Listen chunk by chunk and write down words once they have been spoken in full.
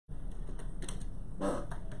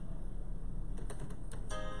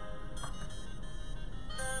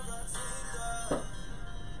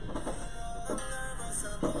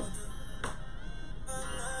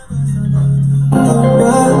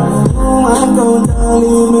go down,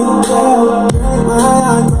 leave me there. Break my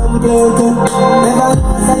heart completely. Never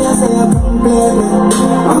know say you complete me.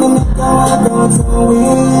 I'ma make you walk out so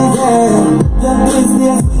easy. Just this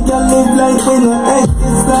place we can live like we no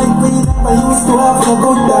exist, like we never used to have a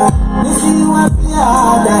good time. You see you have your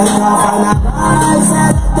heart, I can't find a price. Say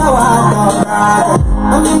that you walk out right.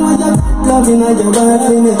 I mean when you got love in your world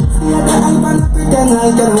for me. See you the hype and pretend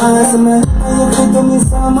like you don't want to me. And you feel to me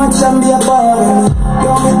so much and be a part of me.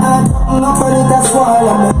 You're me heart open up and it a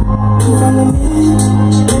swallow me. In front of me,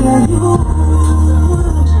 in a you.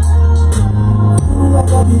 I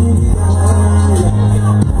got be the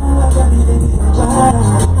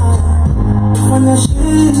when the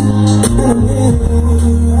shit in me,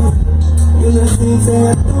 you know things say I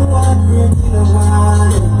do not break in a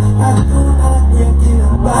while. I do not break in a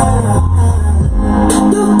while.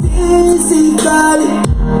 The physically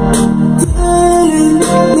killing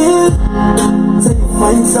me. Say you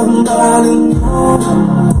find somebody new.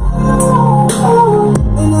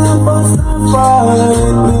 And I must not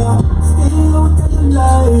find me. Still out of your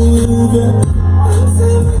life. I'm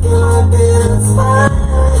saying we can't be as fine.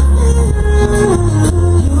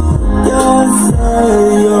 You say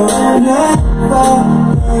you'll never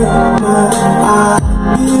make my eye.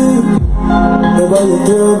 Never you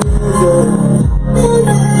do better.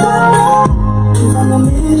 In front of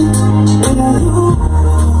me, and I you.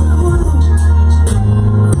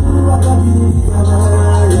 I got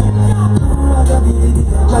be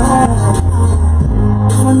the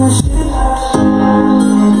when the shit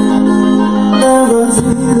never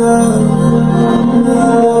see love.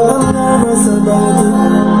 I'm nervous about it.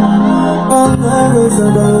 I'm nervous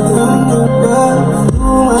about it. You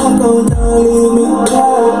might go down, leave me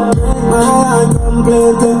down. Break my heart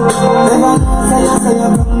completely. Never know say you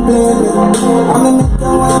completely. I'ma make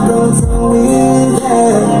you walk out so easy.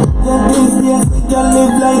 Just this place we can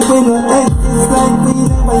live like we no exist, like we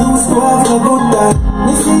never used to have a good time.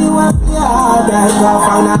 You see you have your heart, I can't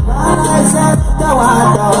find a price. Say that you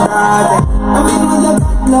want out right. I mean when you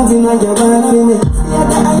got love in your world for me. See you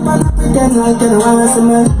the hype and pretend like you don't want to see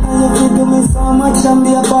me. And you feel to me so much and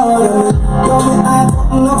be a part of me. You're me heart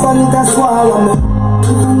open up and it a swallow me.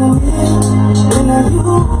 In front of me, in a you.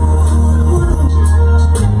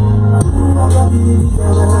 I got be the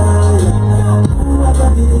I got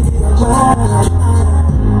be the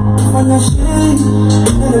when the shit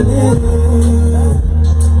in the day.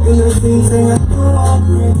 You know things say I do not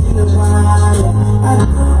break in a while. I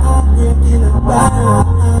do not break in a while.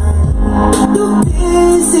 You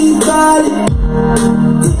physically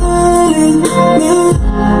killing me.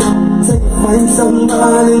 Say find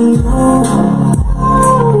somebody new.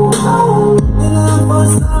 And I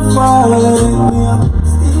must not find me.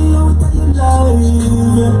 Still out of your life.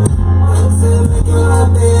 I'm saying make you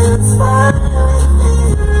happy, it's fine.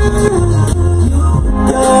 You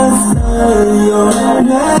just say you'll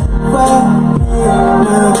never make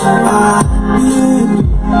my eye.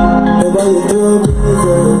 Never you do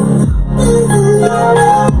better.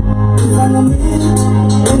 In front of me,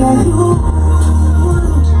 and I you.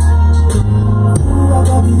 I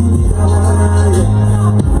got be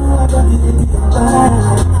the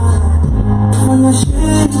when the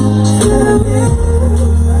shit in me.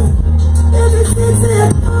 Everything say I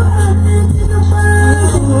do, I think in a while.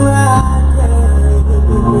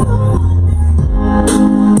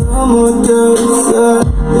 No more jokes,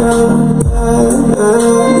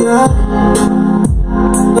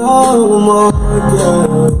 no more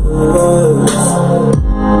jokes,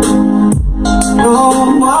 no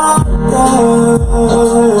more jokes,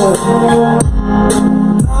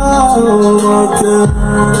 no more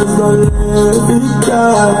jokes, don't let me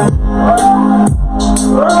die.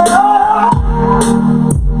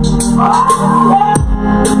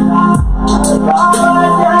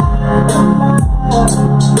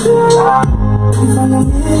 In front of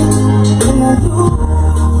me, and I do.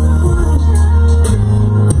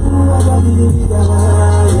 I got be the I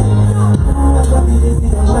got be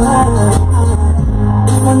the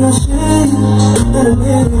when the shit in the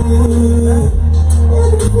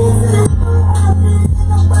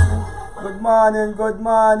good morning, good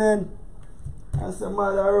morning. That's the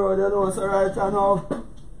mother road, you know, so right now.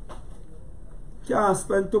 Can't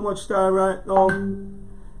spend too much time right now.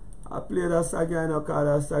 I play that song again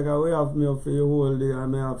because that song we have me up for the whole day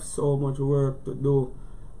and I have so much work to do.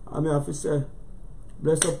 And I have to say,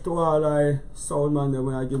 bless up to all I sound man them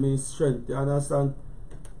when I give me strength. You understand?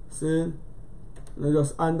 See? You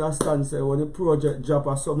just understand say when the project drop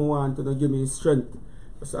or someone want to give me strength.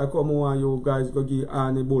 So I come on you guys go give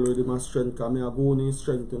Annie Bull with my strength because I go need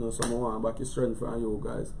strength, you know, someone want back the strength from you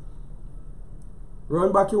guys.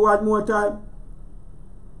 Run back you one more time.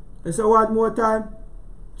 I say one more time.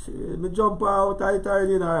 Me jump out of it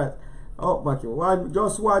already, alright. Up back here.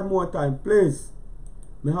 Just one more time, please.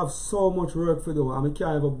 Me have so much work to do and I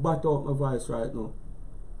can't even bat out my voice right now.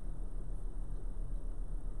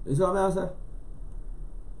 You see what I say?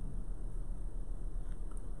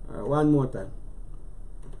 Alright, one more time.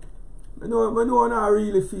 I know I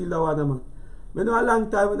really feel that one, man. I know a long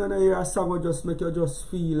time when I hear a song will just make you just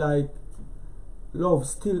feel like love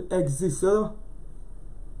still exists, you know?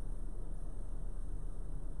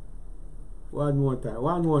 One more time,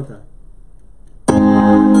 one more time.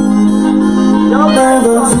 I'll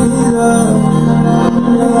never see love.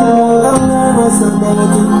 I'll never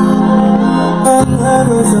survive it. I'll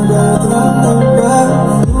never survive it.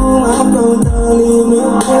 You have no don't leave me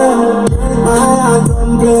there. My heart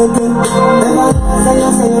completely. Never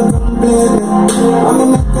say you completely. I'm in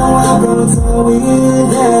the car, I'm so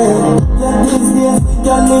easy. Yet these days we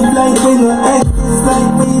can live like we no exist, like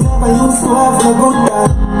we never used to have a good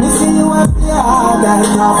time. Missing you up your heart and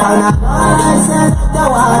now I said that you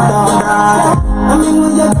want to. I mean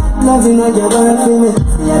when you got nothing that you want for me.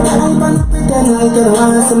 See you type and pretend like you don't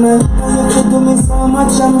want to me. You could do me so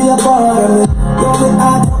much and be a part of me. You'll be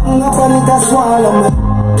hard putting up on it and swallow me.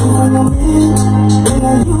 When you me,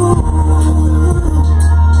 when you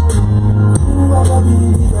are the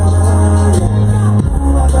baby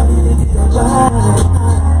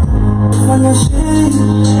when you shake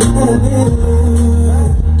and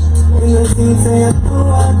when you think say I do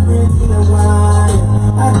I'm breaking a wire,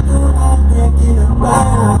 I do I'm breaking a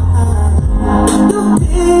wire. You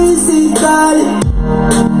physically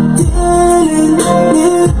telling me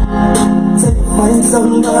say you find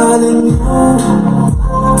somebody new.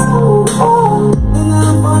 Then I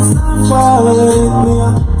must not follow me.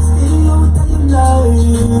 See you tell you lie.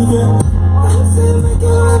 I say make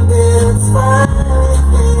you happy, it's fine.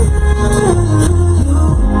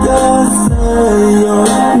 Just say you'll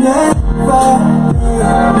never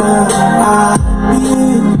happy.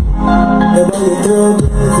 Ever you do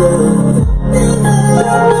this,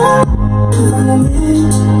 when I me,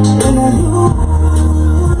 when I you,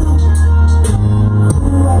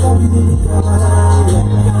 I don't believe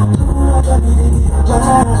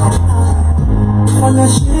when I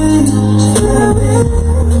shake,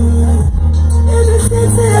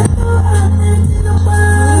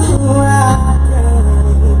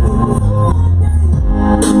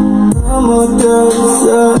 no more girls,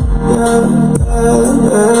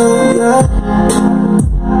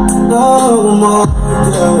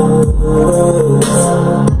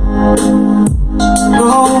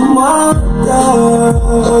 no more girls,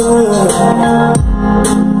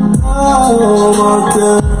 no more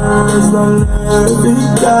girls, don't let me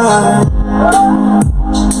die.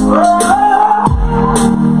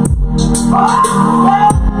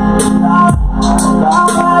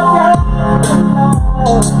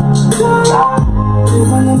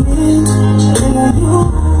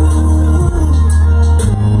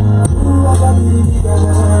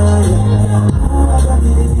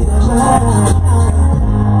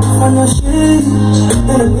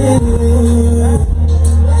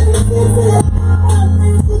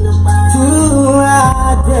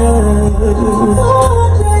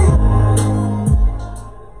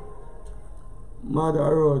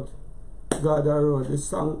 Mother Road, God Road, this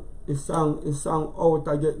song out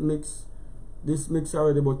I get mixed. This mix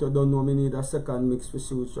already, but you don't know me need a second mix for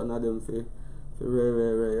shoot one of them for you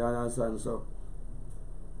understand? So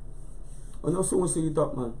I know soon see it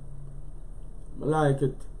up, man. I like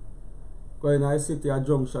it. When I sit here at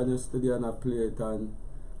Junction yesterday and I play it and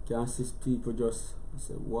can see people just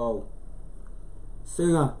say, wow.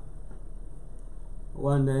 Singer.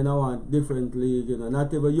 One day I want different league, you know.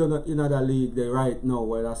 Not even you're not in other league there right now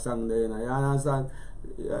where that song there, you know. You understand?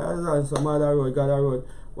 You understand? Some other road, got a road.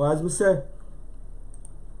 Well, as me say,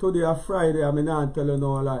 today or Friday, I mean not tell you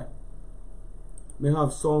no lie. Me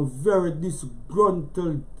have some very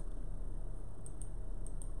disgruntled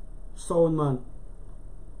sound man.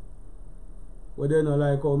 But they don't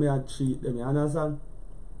like how me I treat them, you understand?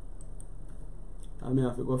 And me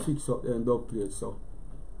have to go fix up them dub plate, so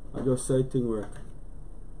I just say thing work.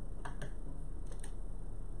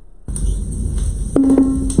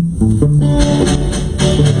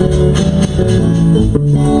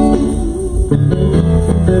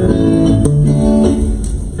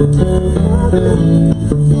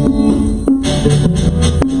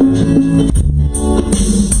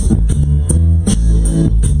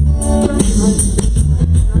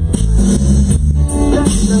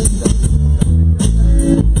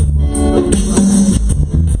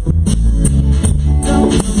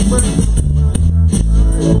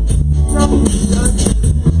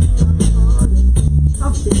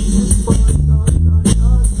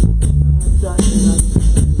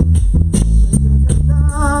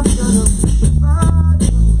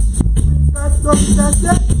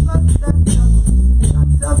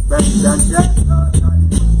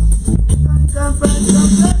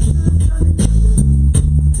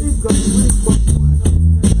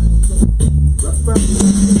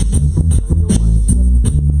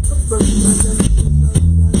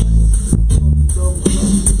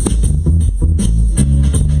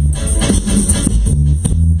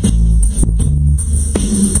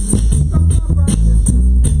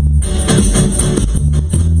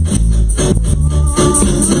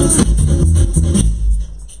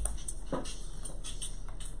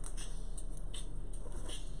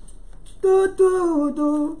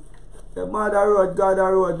 The mother road, God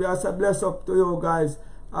road. We are bless up to you guys.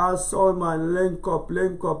 All soul man, link up,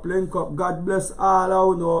 link up, link up. God bless all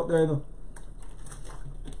out there, you know.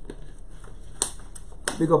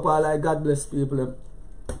 Big up all like God bless people.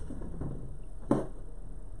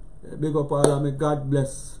 Big up all of me God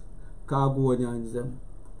bless Khagonians them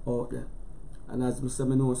out there. And as I say, I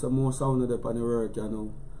know some more sound up on the work, you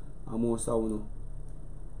know. And more sound.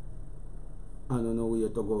 I don't know where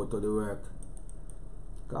to go to the work.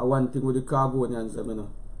 Because one thing with the Khagonians, you know,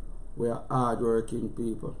 we are hard working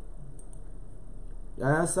people. You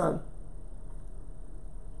understand?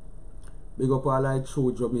 Big up all like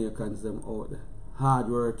true Jamaicans them out there. Hard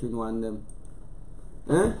working one them.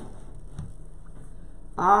 Eh?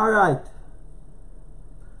 Alright.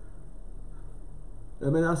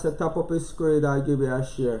 Let me just top up a screen and give you a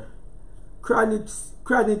share.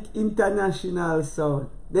 Chronic International Sound.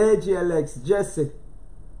 DJLX, Jesse.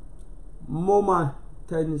 Mama,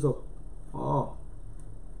 tens up. Oh.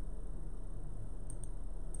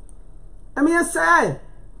 I mean, I say,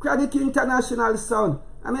 Chronic International Sound.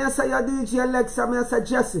 I mean, I say, your DJLX, I mean, I say,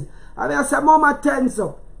 Jesse. I mean, I say, Mama, tens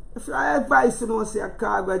up. If you advise, you know, say,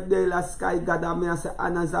 Khago, Dela, Sky, God, I mean, I say,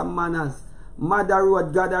 Anners and Manners. Mother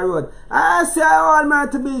Road, God Road. I say,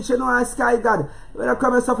 Almighty Beach, you know, Sky, God. When I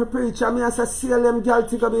come and suffer preach, I mean, I say, see them girl,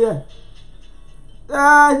 take up here.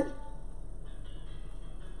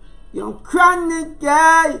 You chronic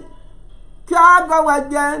guy, Khago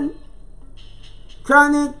again.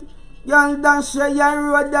 Chronic, y'all don't share your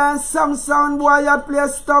road and some sound boy you play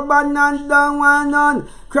stubborn and don't want none.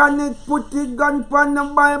 Chronic put the gun pon the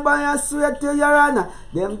Bible and swear to your honor.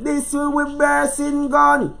 Them this way we bursting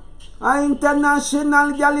gun. A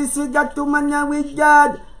international gallus we got to man with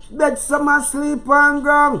God. Bed some asleep on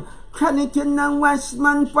ground. Chronic in the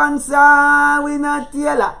washman pants, we not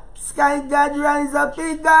tailor. Sky God rise up,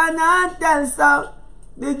 he gonna tell so.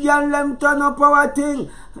 The girl them turn up our thing.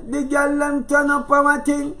 The girl them turn up our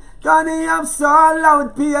thing. Turning up so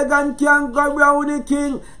loud, pagan can't go round the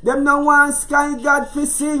king. Them no want Sky God fi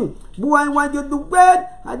sing. Boy, when you do bad,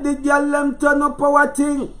 and the girl them turn up our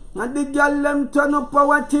thing. And the girl them turn up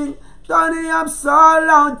our thing. Turning up so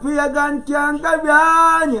loud, pagan can't go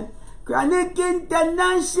round. Chronic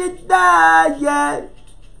International, yeah.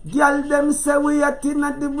 Girl them say we are in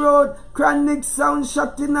at the road. Chronic sound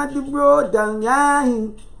shot in at the road. And yeah,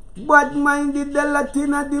 bad minded the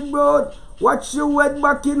Latin at the road. Watch your head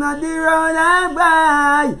back in at the road. And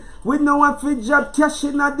bye. We know if we job cash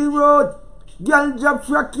in at the road. Girl job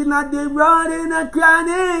fracking at the road in a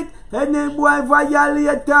Chronic. Any boy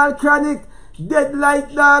violate all Chronic. Dead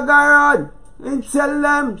like dog around. And tell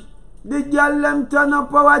them, the girl them turn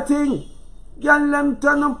up our thing. Girl them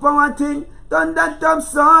turn up our thing. Turn that up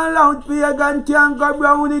so loud, pagan can't go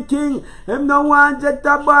round the king. Him no want jet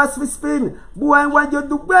a boss for spin. Boy, when you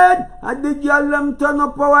do bad, and the girl them turn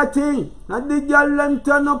up our thing. And the girl them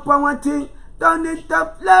turn up our thing. Turn it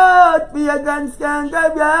up loud, pagans can't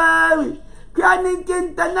go round. Chronic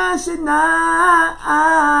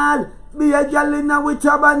International. Be a girl in a with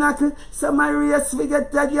tabernacle. Some race we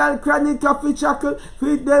get a girl Chronic off the chuckle.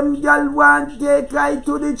 Feed them girl want take right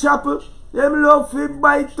to the chapel. Them love fi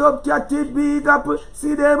bite up catty big apple.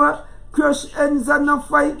 See them crush ends and no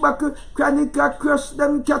fight buckle. Chronic a crush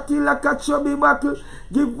them catty like a chubby buckle.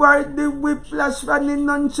 Give her the whiplash from the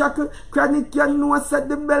nunchuckle. Chronic you know set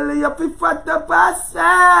the belly up if fat up as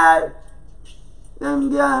well. Them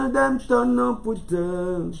girl them turn up with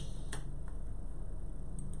them.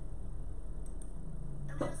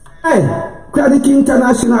 Hey, Chronic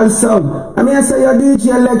International Sound. I mean, I say your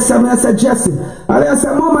DJ Lex, I mean, I say Jesse. I mean, I say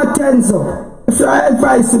Mama Tenzo. If you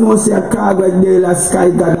advise, you know, say a Khago, Dela,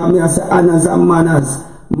 Sky God, I mean, I say Anners and Manners.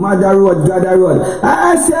 Mother Road, God Road.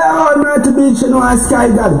 I say, oh, man, to beach, you know, and Sky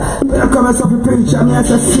God. When I come and stop a preach, I mean, I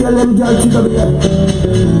say, see them girls to the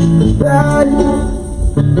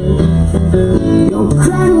you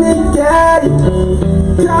chronic guy,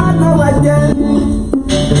 Khago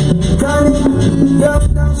again.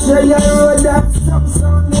 share your road and some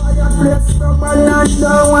sound. Why you play stubborn and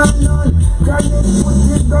don't want none? Can you put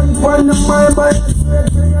it gun on the Bible and swear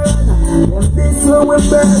to your honor? If this way we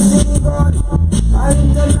bursting gun.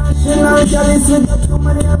 International jealous with the too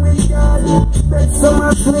many of we God. Bet some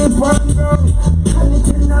asleep on ground. Can it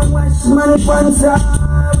in a wash man pants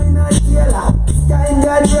we not yellow. Sky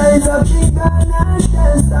God rise up big gun and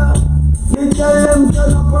tell stop. Me tell them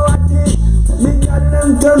turn up our thing. Me tell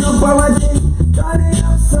them turn up our thing. Turn it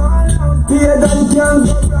up so loud. Pagan can't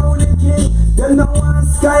go round the king. Them no one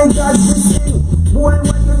Sky God to sing. Boy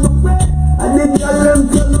what you do great. And they tell them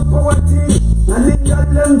turn up our thing. And they tell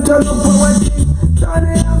them turn up our thing. Turn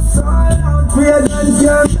it up so loud. Pagan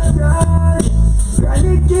can't go down.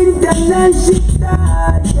 Chronic international.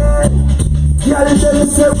 Tell them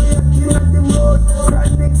say we are king of the road.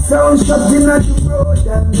 Chronic sound shutting at the road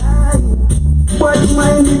and line. But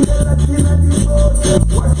mind in the Latin of the road.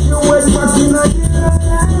 Watch your ways walking on the road.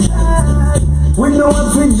 We know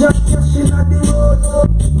if we just cashing at the road.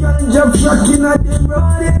 Ganja flocking at the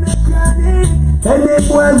road in the chronic. And they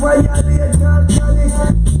boy violate all chronic.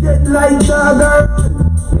 Get like dog or run.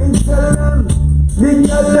 And tell them, they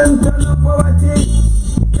tell them turn up our thing.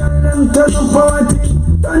 Tell them turn up our thing.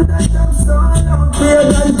 Turn that up so loud.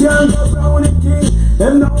 Pagan can't go round the king.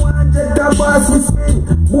 Them no want to take the boss with spin.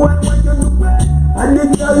 Boy what you do well. And they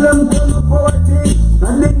tell them turn up our thing.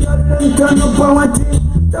 And they tell them turn up our thing.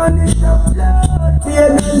 Turn it up loud.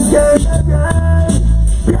 Pagans can't go down.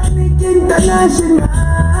 Chronic international.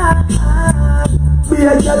 Be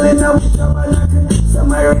a girl in a witch.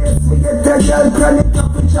 Some race we get a girl chronic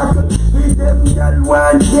up in shackle. With them girl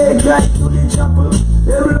one take right to the chapel.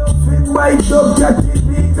 Them love it bite up chatty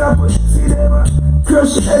big apple. See them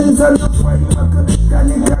crush ends on the fire buckle.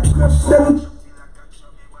 Chronic crush them.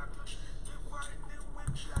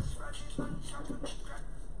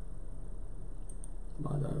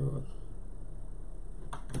 Mother road.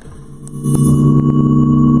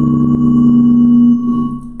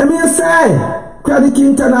 Let me say Chronic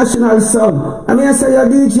International Sound. I mean, say your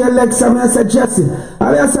DJ Lex, I mean, say Jesse.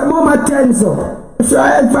 I mean, say Mama Tenzo. If your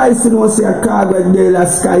advice, you know, say a Khago and Dela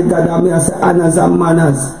Sky God, I mean, say Annas and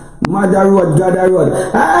Manners. Mother Road, Gather Road.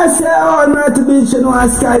 I say, oh, I'm not to be, you know, a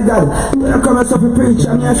Sky God. When I come as up a preach,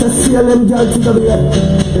 I mean, I say, see them girl to the bed.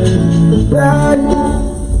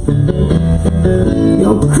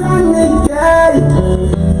 You're chronic,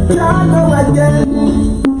 can't go again.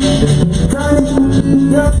 Chronic,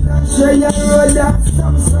 share your road and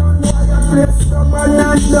some sound. Why you play stubborn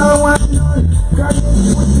and don't want none? Chronic,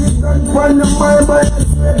 put it gun on the Bible and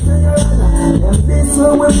swear to your honor. If this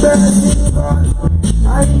way we bursting gun.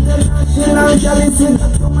 International jealousy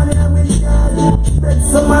got too many of we God. Bet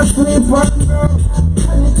some asleep on ground.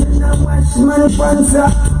 Chronic in a wash man pants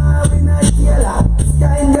we not yellow.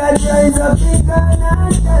 Sky God rise up big gun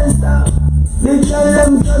and tell stop. They tell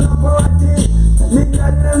them turn up our thing. They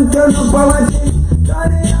tell them turn up our thing.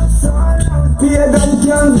 Turn it up so loud. Pagan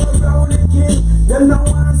can't go round the king. Them no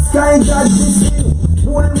one Sky God to sing.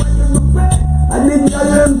 Boy what you do great. And they tell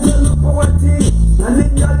them turn up our thing. And they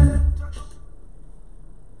tell them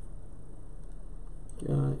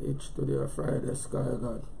can't itch to their Friday Sky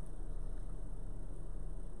God.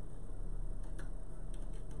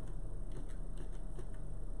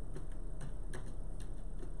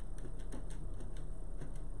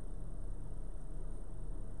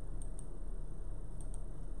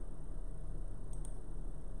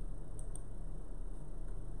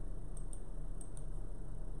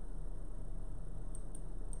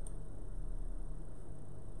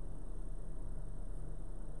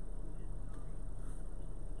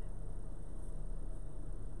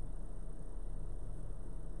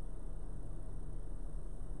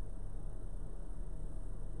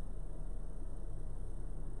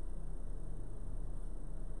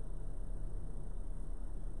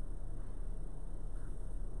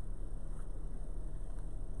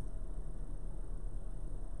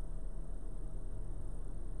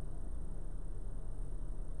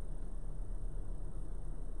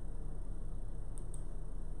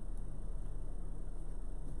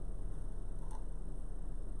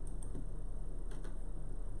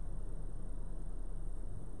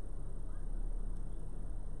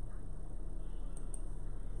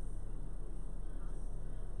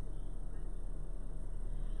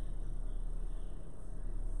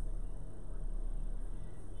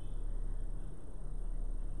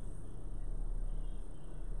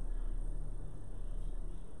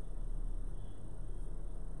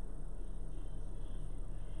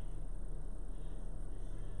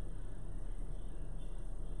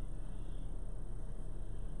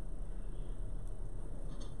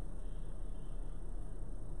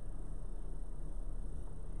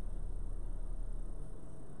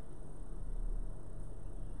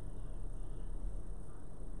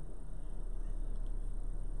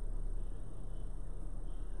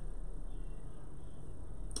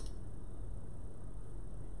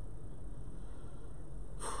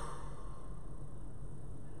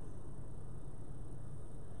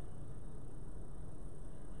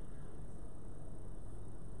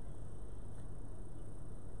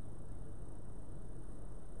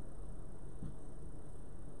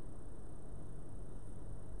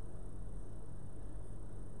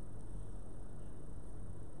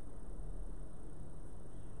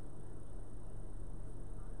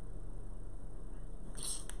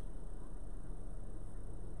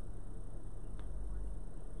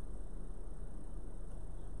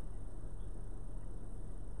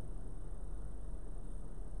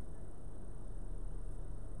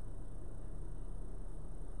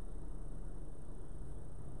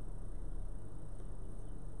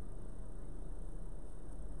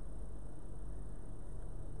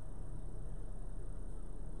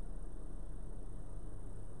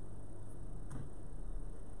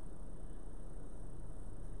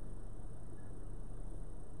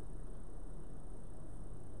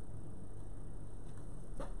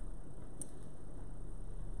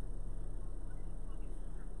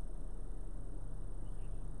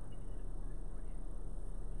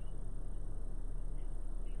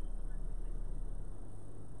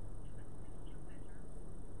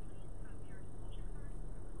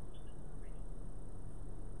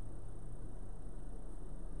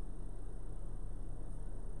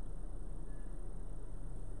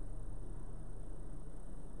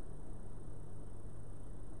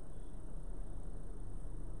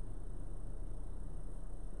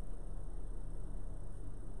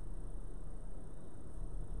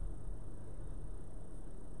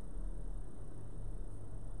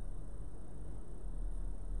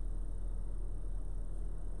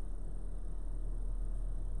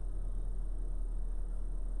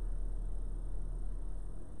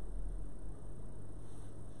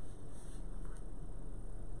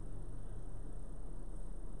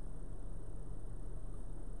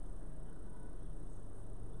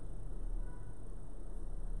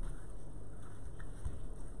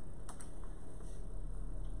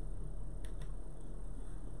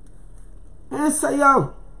 I say,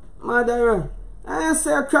 yo, mother, I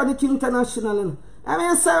say Chronic International.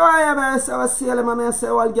 I say, why I say, I say, I say,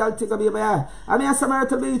 all girl take a baby. I say,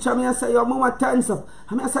 Myrtle Beach. I say, your mama turns up.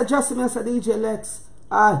 I say, Justin, I say, DJ Lex.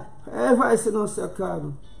 Ever I say, no, say,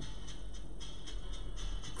 Khago.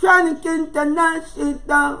 Chronic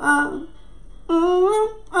International.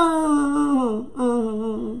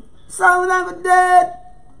 Sound of a dead.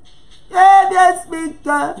 Yeah, that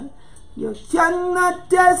speaker. You cannot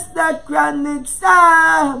test the chronic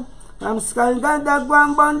sound. I'm scared that the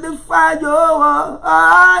ground burn the fire.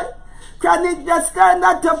 Chronic just kind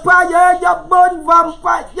of to fire. You burn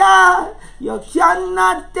vampire. You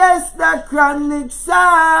cannot test the chronic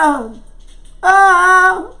sound.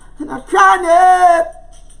 And a chronic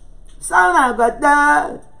sound of a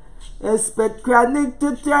dead. Expect chronic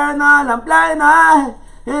to turn on a blind eye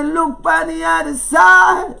and look on the other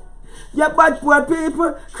side. Yeah, but poor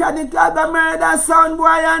people, Chronic have a murder son, boy,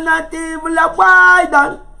 and not evil a boy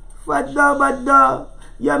done. For but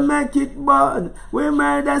you make it burn. We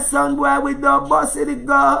murder son, boy, we don't bust the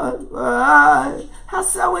gun.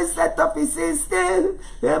 That's how we set up his system.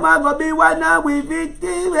 Them are gonna be one of we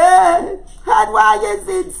victim. And why is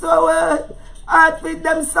it so hard with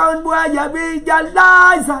them son, boy, you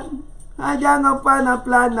realize I gang up on a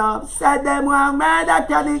plan up. Said them one murder,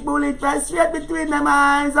 Chronic bullet press straight between them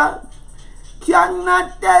eyes.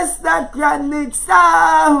 Cannot test the chronic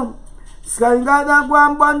sound. Sky gotta go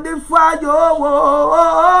and burn the fire.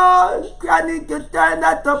 Chronic, you turn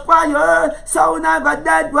that to fire. Sound of a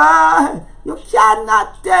dead one. You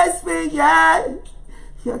cannot test me, yeah.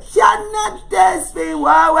 You cannot test me,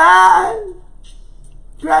 wow.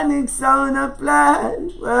 Chronic sound of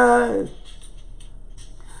play.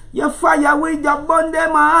 You fire with your bun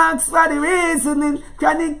them ask for the reasoning.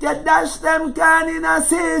 Chronic, you dash them can in a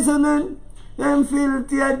seasoning. Them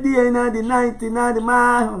filthy a day in the night in the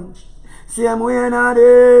morning. Same way in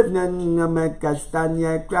the evening. You make a stand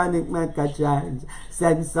here, Chronic make a charge.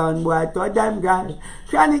 Send son boy to them guys.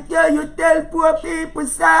 Chronic, you tell poor people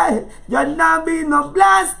say, you not be no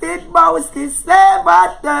blasted, boasted slave,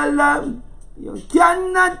 I tell them. You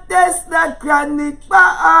cannot test the Chronic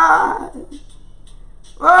power.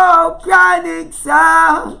 Oh, Chronic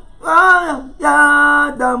sound. Oh,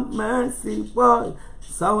 God, the mercy, boy.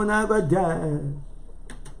 Sound of a dead.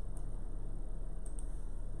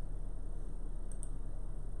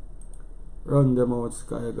 Run them out,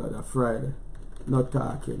 Sky God, a Friday. Not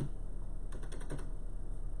talking.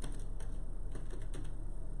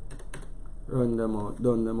 Run them out,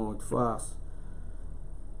 done them out fast.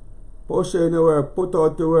 Push in the work, put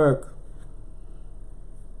out the work.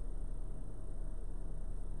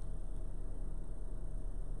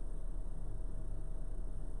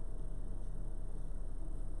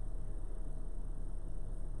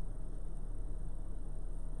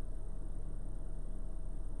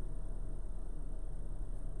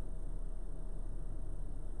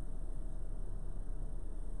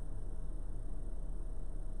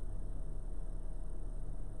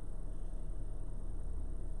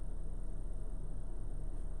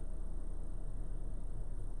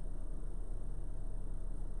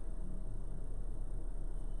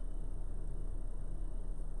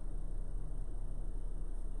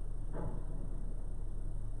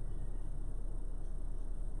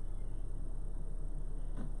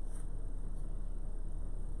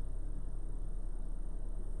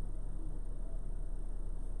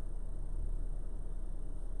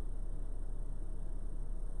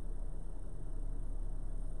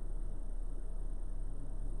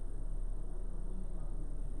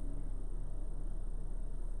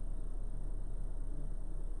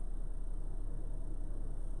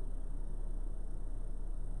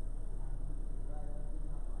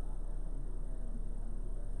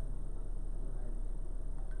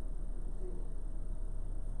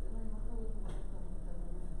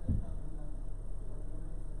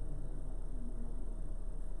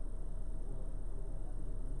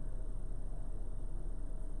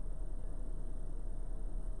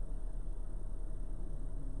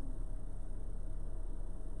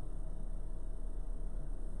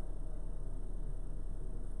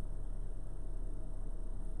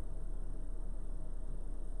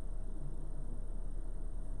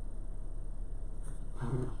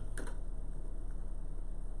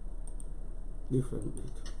 Different bit.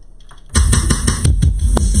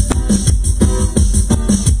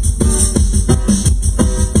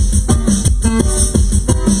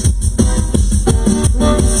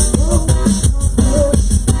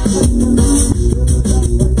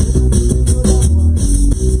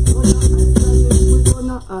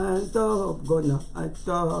 Gonna I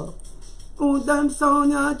talk. Oh, them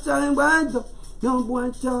sound ya time went up. No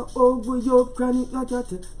boy can over your chronic not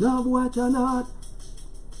at it. No boy cannot.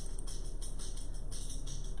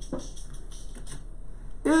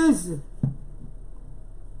 Easy.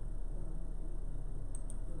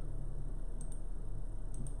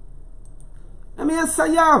 I mean,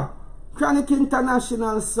 say, yo, Chronic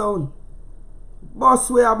International sound. Boss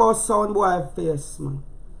way about sound boy face, man.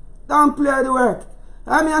 Don't play the work.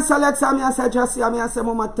 I mean, I say, Alex, I mean, I say, Jesse, I mean, I say,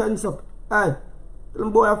 Mama turns up. Hey,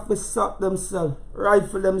 them boy have to suck themselves.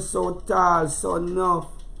 Rifle them so tall, so enough.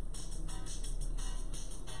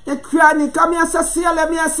 The Chronic, I mean, I say, see, let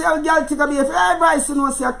me say, girl, take a beef. Everybody see,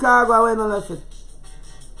 no, see a Khago, when I left it.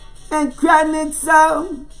 And Chronic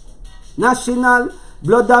sound. National.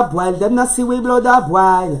 Blood up wild, them not see we blood up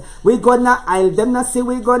wild. We gonna aisle, them not see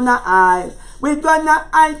we gonna aisle. We gonna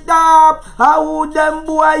aisle up. How them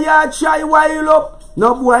boy ya try wild up.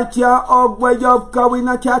 No boy can hug way up, cause we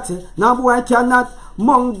not cat. No boy cannot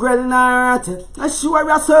mongrel not. I sure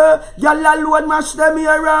as sir, y'all alone mash them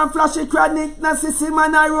here and flash it. Chronic, na see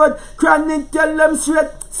man a road. Chronic tell them straight.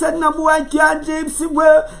 Said no boy can't gypsy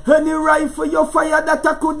way. Any rifle you fire that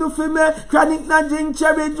I could do for me. Chronic na drink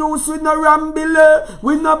cherry juice with no rambile.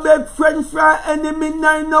 We no beg friend for enemy,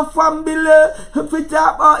 no family. If it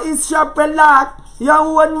up or is sharp a lot. You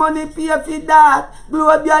want money pay for that. Blow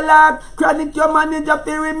up your lock. Chronic your manager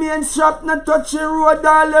fi remain sharp. Not touch the road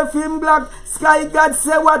all left him black. Sky God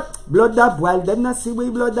say what? Blood up wild. Them not see we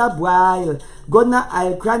blood up wild. Gonna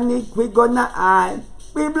aisle. Chronic we gonna aisle.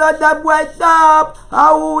 We blood up white up.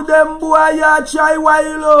 How them boy ya try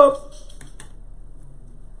wild up.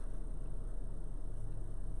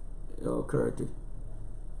 Yo, Curtis.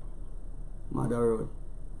 Mother road.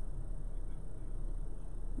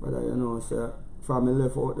 But you know, sir, from me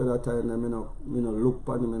left out that time, me no look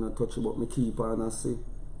on him, me no touch it, but me keep on and see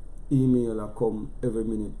email a come every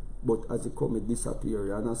minute. But as it come, it disappear,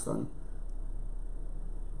 you understand?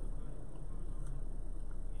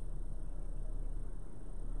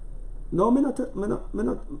 No, me not take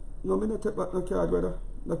back no card, brother.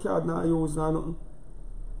 The card not use or nothing.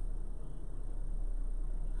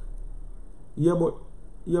 Yeah,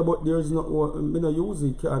 but there's not one. Me not use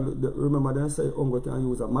it. Remember, they say Uncle can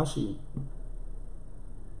use a machine.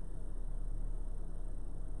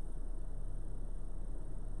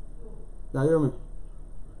 You hear me?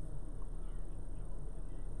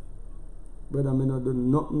 Brother, me not do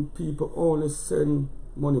nothing. People only send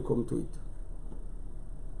money come to it.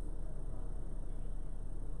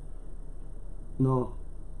 No.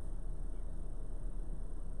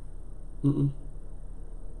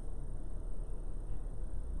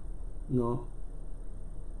 No.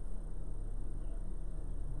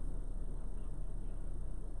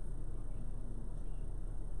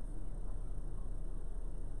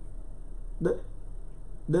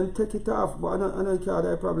 Then take it off, but I don't care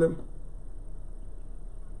that problem.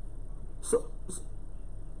 So,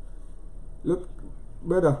 look,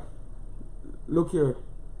 brother, look here.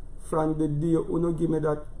 From the day you no give me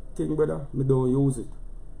that thing, brother, me don't use it.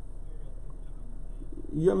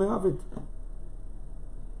 Yeah, me have it.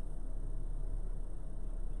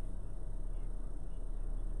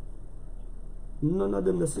 None of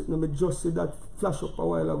them that sit now, me just see that flash up a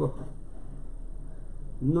while ago.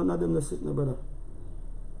 None of them that sit now, brother.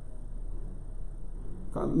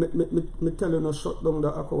 Me tell you no shut down the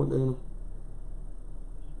account there, you know.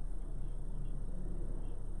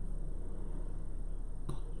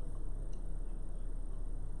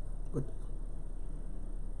 But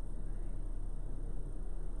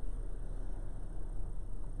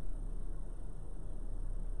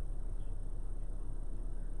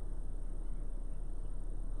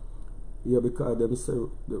yeah, because them say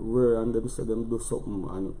the rare and them say them do something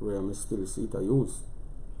and where me still see it I use.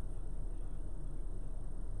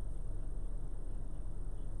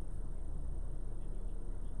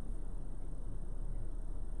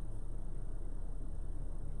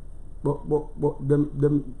 But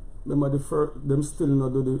them remember them still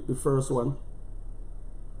not do the first one.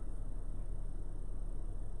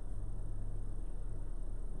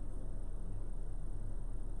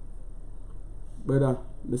 Brother,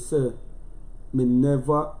 me say me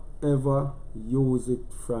never ever use it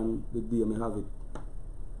from the day me have it.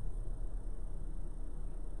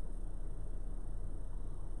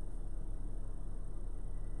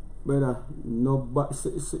 Brother, no, but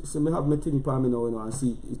see me have me thing for me now, you know, and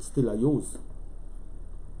see it's still a use.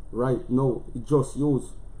 Right now, it just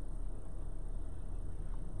use.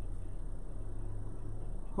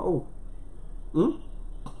 How?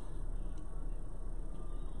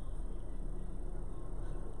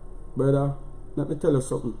 Brother, let me tell you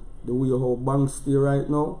something. The way how banks stay right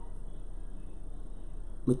now,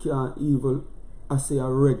 me can't even, I say a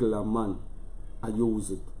regular man, I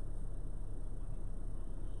use it.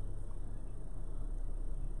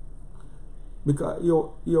 Because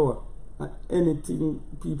anything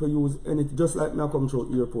people use, anything, just like me I come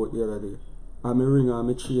through airport the other day, and me ring and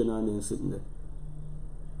me chain and then sitting there.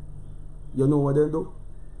 You know what they do?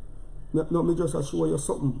 No, me just show you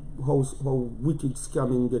something how wicked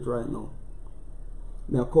scamming get right now.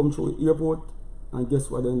 Me I come through airport and guess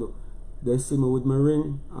what they do? They see me with my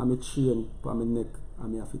ring and my chain on my neck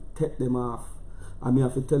and me have to take them off. And me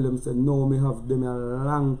have to tell them, say, no, me have them a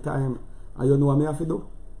long time. And you know what me have to do?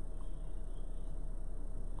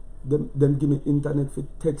 Them give me internet for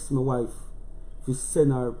text my wife. For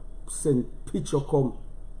send picture come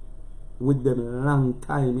with them long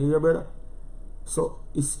time. You hear, brother? So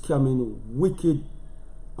it's scamming wicked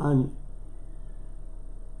and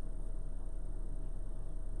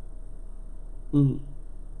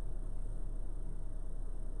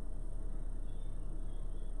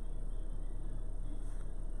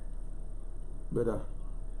brother.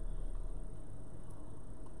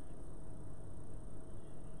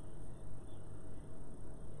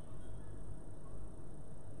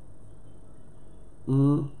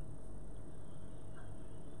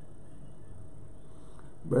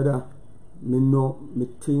 Brother, me know me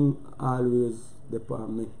thing always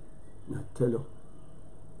depend me. I tell you.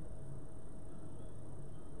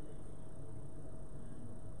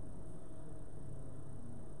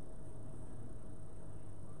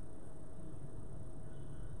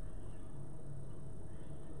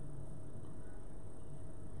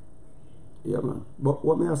 Yeah, man. But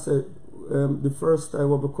what may I say, the first time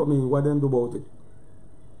we be coming, what them do about it?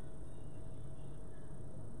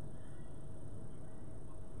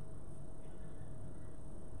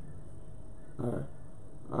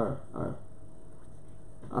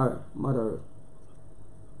 Alright, mother.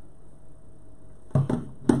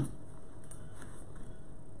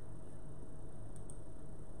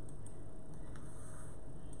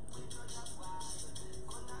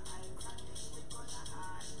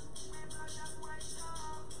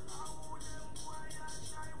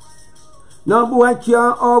 No boy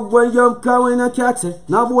can't hug when you come in a cat.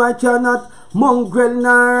 No boy cannot mongrel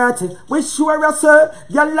nor rat. We sure as sir,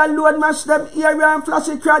 y'all alone mash them ear and flash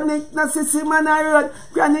a chronic. No sissy man I road.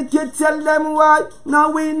 Chronic you tell them why.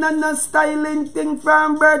 Now we no styling thing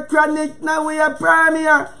from bird chronic. Now we a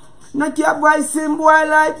premier. Not your voice in boy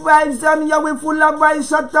like vibes them. Yeah we full of voice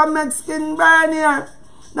shot to make skin burn here.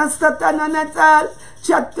 No stutter none at all.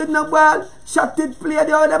 Chat to no ball. Shot it play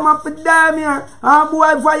the other them up for damn here. And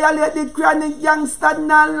boy violate the chronic youngster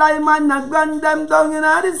not lie man. Not gun them down in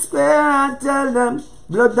the square and tell them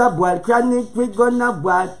blood the boy chronic we gonna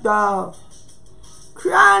water.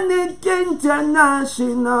 Chronic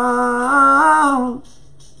International.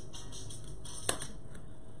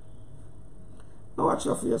 Now watch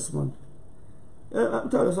your face, man. Let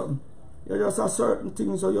me tell you something. You just have certain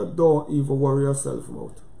things that you don't even worry yourself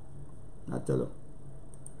about. I tell you.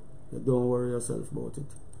 You don't worry yourself about it.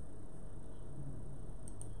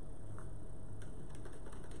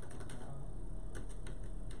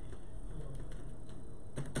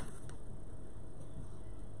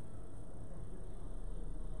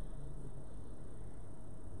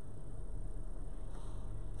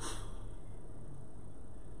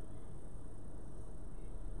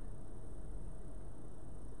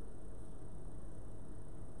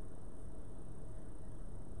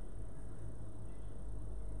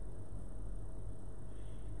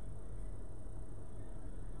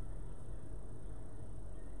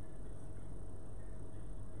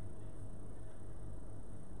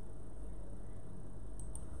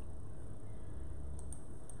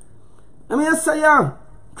 I mean, say, yeah,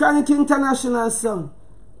 Chronic International song.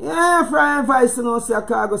 Yeah, Friday Vice, you know, say,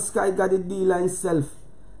 Khago Sky got the deal himself.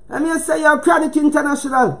 I mean, say, yeah, Chronic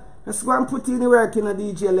International. Let's go and put in the work in a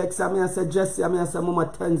DJ Lex. I mean, I say, Jesse, I mean, I say, Mama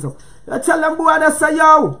Tenzo. You tell them, boy, that say,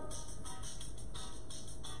 yo.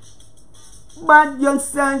 Bad young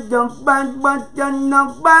son, don't bad, but you're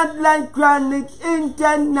not bad like Chronic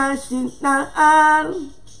International.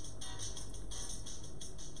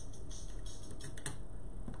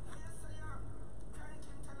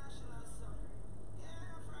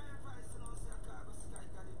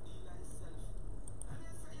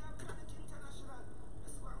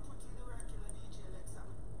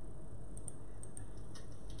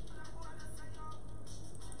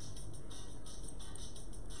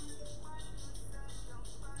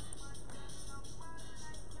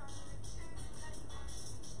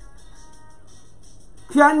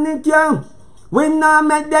 Chronic young, We not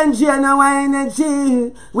make them drain our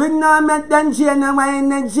energy. We not make them drain our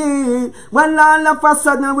energy. When all of a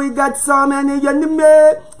sudden we got so many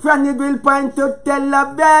enemies. From the grill point to Tel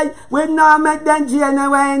Aviv. We not make them drain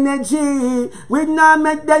our energy. We not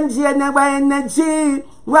make them drain our energy.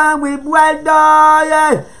 When we boil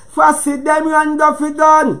down, fast them run go for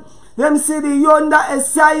gun. Them see the yonder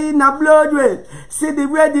SI in a blood red. See the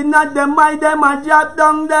ready not them mind them a drop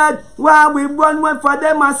down dead. While we run one for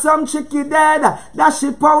them a some chicky dead. That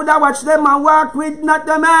she powder watch them a walk with not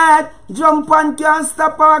them head. Jump and can't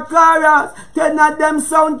stop our chorus. 10 of them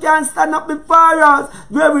sound can't stand up before us.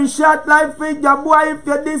 Very short life figure boy if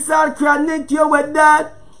you this all chronic you with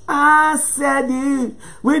that. I said it.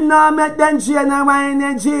 We not make them drain our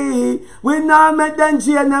energy. We not make them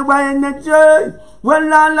drain our energy.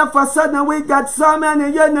 Well, all of a sudden we got so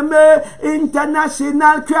many enemy.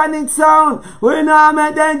 International chronic sound. We not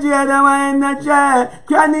make them drain our energy.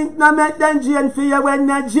 Chronic not make them drain for your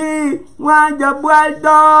energy. Want the boy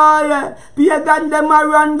die. Pagan them a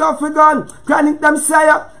run go for gun. Chronic them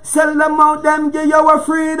say sell them out them give you a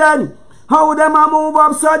freedom. How them a move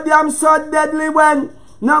up so damn so deadly when.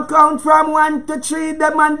 Now count from 1 to 3,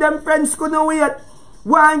 them and them friends couldn't wait.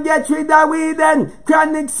 One get rid of we then.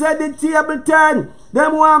 Chronic said the table turn.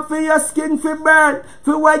 Them want for your skin for burn.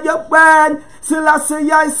 For where you burn. Still I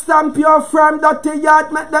see I stamp you from dirty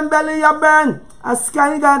yard. Make them belly you burn. A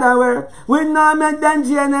sky gotta work. We not make them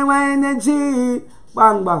drain our energy.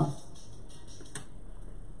 Bang bang.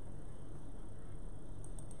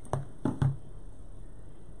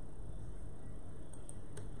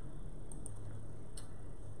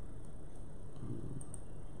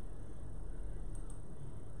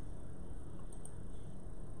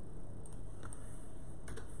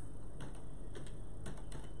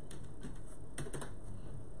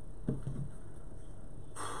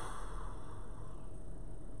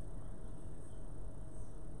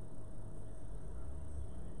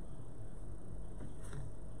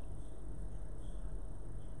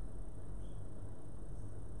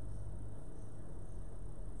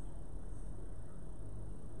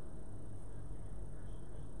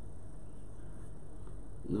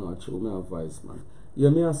 No, true, my advice, man. Yeah,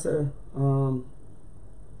 me I say,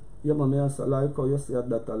 yeah, man, me I say, like how you say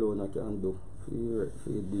that alone I can do. For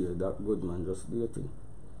deal, that good, man, just do it.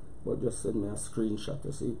 But just send me a screenshot,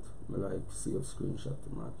 you see it? I like see a screenshot,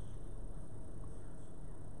 man.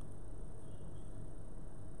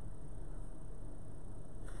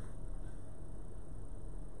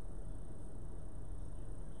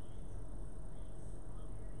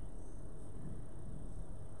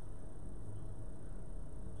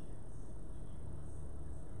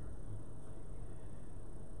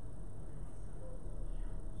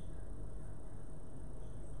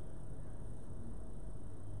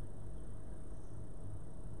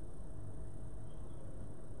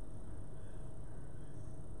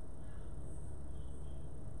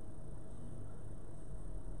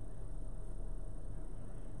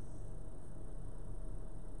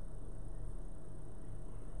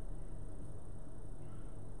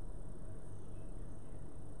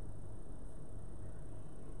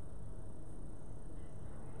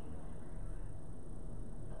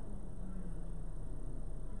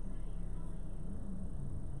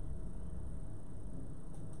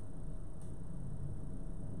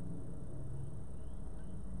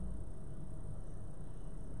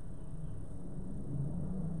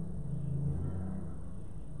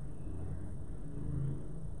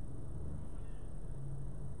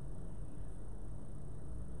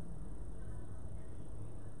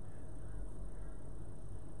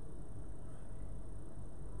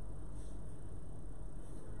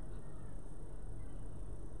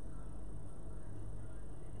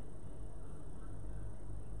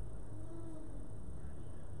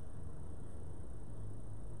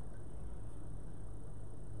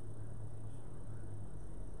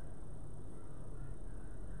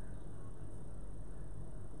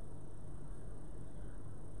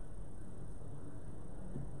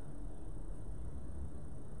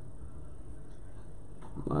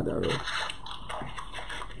 Mother road.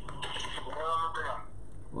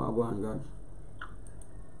 What go on, God?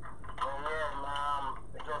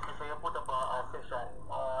 Just if you put up a session,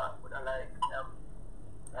 with like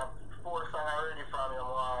 4 songs already from you,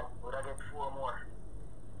 would I get 4 more?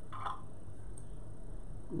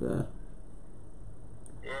 Yeah.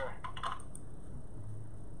 Yeah.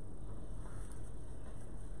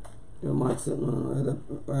 Your mic said no,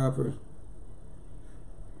 rapper.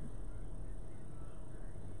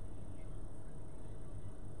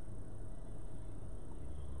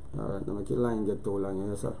 Alright, now make your line get too long,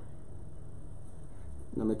 yes sir.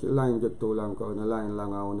 No make your line get too long, because the line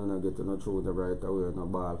long and you don't get no through the right away, no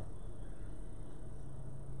ball.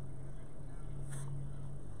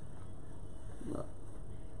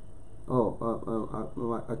 Oh,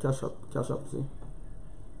 cash up, see?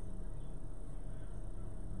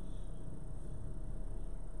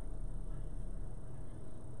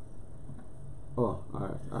 Oh,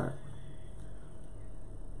 alright.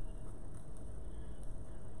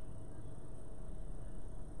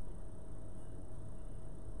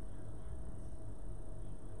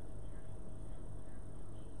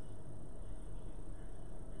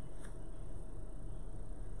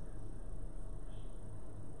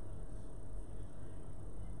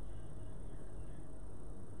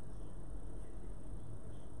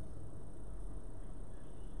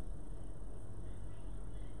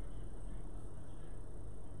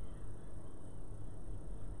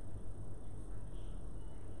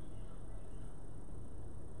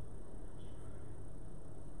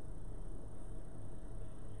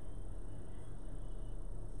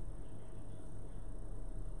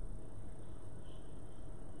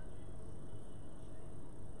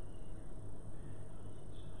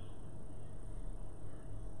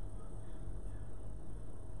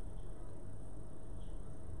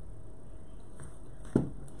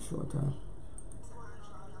 Short time.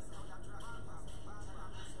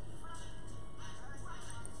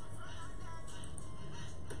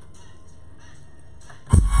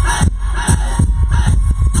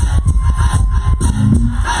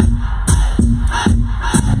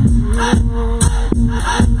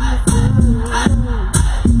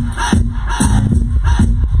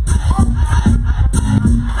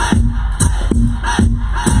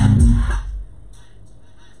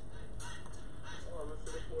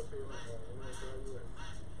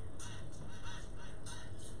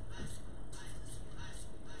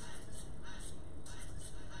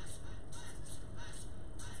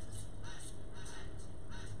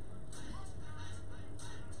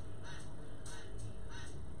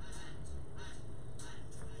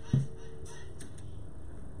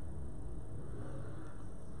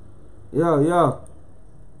 Yo.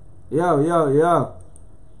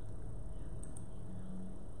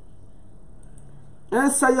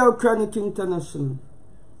 Yes, I am Chronic International.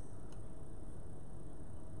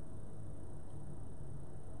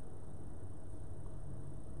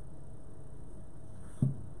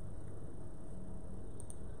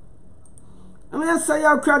 Yes, I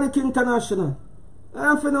am Chronic International. I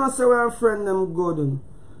don't know say we're a friend them good.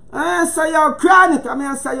 Yes, I am Chronic. I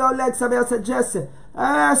mean, say your legs, I say Jesse.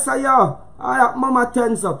 Yes, I am. I have Mama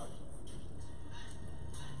turns up.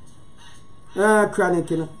 Chronic,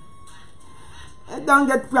 you know. Don't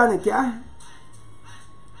get chronic, yeah?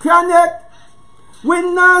 Chronic. We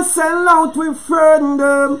not sell out with friend.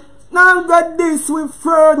 Now got this with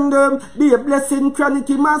friend. Be a blessing, Chronic,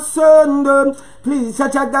 in my son. Please,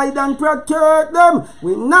 such a guide and protect them.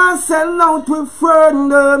 We not sell out with friend.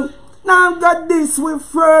 Now got this with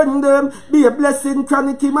friend. Be a blessing,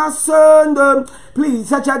 Chronic, in my son. Please,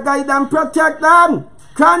 such a guide and protect them.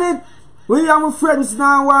 Chronic. We are friends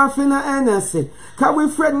now, we're in the NSC. Cause we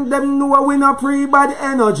friend them know we not pre-bad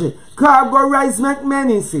energy. Khago rise make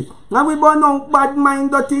menace. Now we burn out bad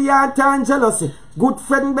mind, dirty heart and jealousy. Good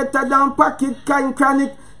friend better than pocket kind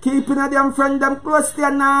Chronic. Keeping a them friend them close to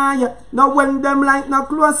an eye. Now when them like no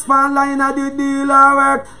close fan line of the deal or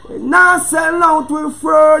work. We not sell out with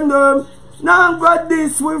friend them. Now got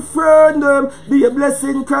this with friend them. Be a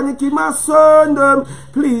blessing, Chronic, in my son them.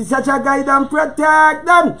 Please such a guide and protect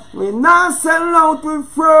them. We not sell out with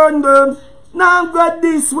friend them. Now got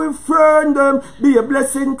this with friend them. Be a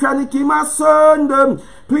blessing, Chronic, in my son them.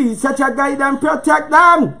 Please such a guide and protect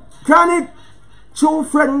them. Chronic. True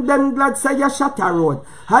friend them glad say you shut a road.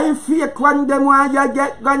 I fake one them when you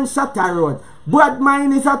get gun shut a road. Bad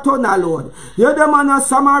mind is a ton of load. You them on a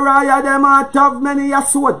samurai, them a tough many a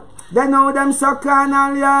sword. They know them so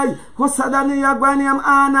carnal, yeah. Husser than you go name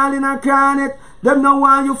Arnold in a Chronic. Them no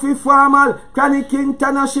want you fi formal. Chronic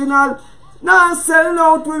International. Now sell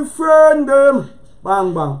out with friend them.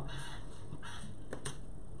 Bang bang.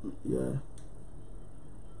 Yeah.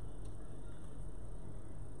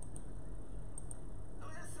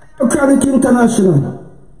 Chronic International.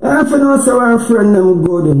 I don't know say our friend them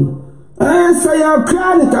good. I say your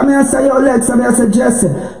Chronic, I mean I say your legs, I mean I say Jesse.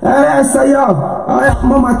 I say your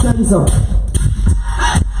Mama turns up.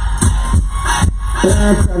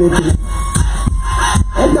 Chronic.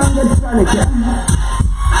 I don't get Chronic, yeah?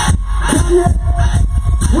 Chronic.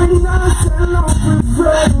 We not sell out with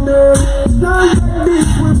friend them. Don't get this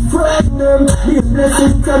with friend them. Be a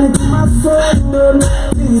blessing, Chronic, in my son them.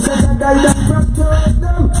 Please, as a guide and protect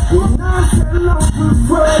them. We not sell sell out with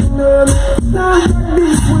friend them. Now get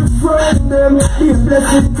this with friend them. Be a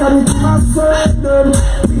blessing, carry to my friend them.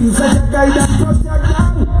 Please let your guide and protect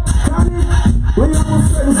them. Can it? We have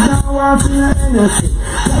friends now, I feel the energy.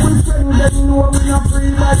 Yeah, we friends them know we not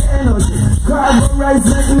free bad energy. Khago rise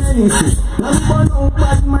like menacing. Now we burn out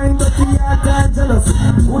bad mind, but we are tired jealousy.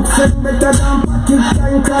 Good friend better than pocket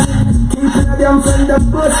time carry. Keeping a damn friend that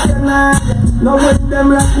bust your night. Now when them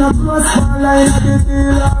like no close one line of the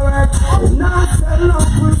deal alright. Now sell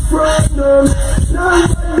out with friend them. Now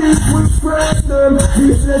get this with friend them. Be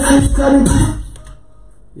a blessing, carry.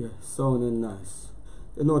 Yeah, sounding nice.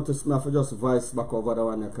 You notice me for just voice back over the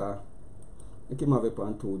one car. I can have it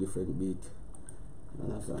on two different beats. You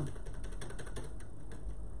understand?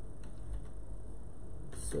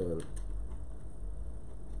 So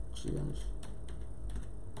change.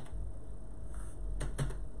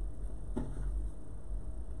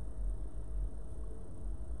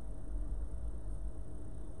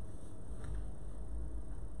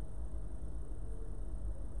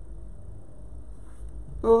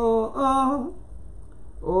 Oh, oh.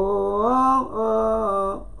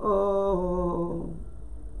 Oh,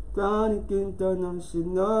 Chronic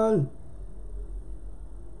International.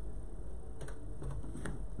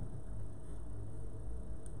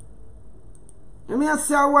 Let me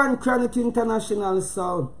say one Chronic International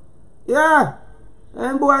sound. Yeah.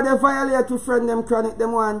 And boy, they violate to friend them Chronic,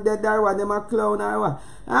 them one dead or what, them a clown or what.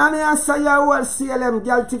 And me I say ya whole CLM,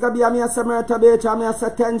 girl tigga be, me I say Myrta Beach, and me I say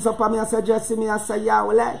Tens Up, and me I say Jesse, me I say ya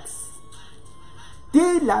Lex.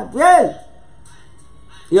 Dealer, well.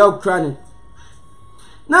 Yo, Chronic.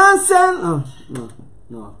 Nonsense. Oh,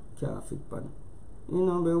 no, can't fit pan. You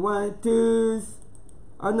know, the white tees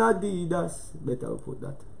and Adidas. Better put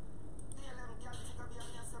that.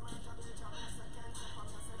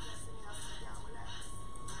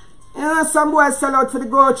 You know, some boys sell out for the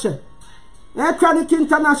goat. Yeah, Chronic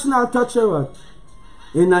International touch your one.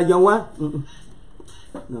 You know, you want?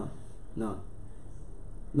 No.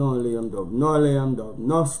 No Liam Dub,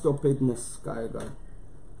 no stupidness, Sky God.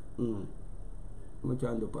 I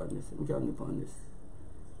can't do upon this.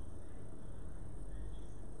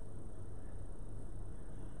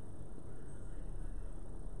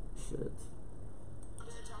 Shit.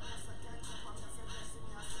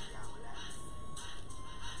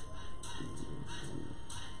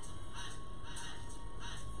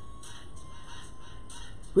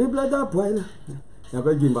 We blood up, boy. You're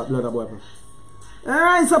going to give back blood up, boy.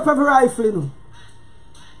 Rise up every rifle, you know.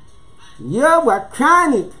 Yeah, we're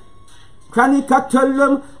Chronic. Chronic, I tell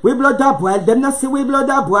them, we blood up boil. Them not see we blood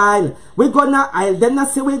up boil. We gonna aisle. Them not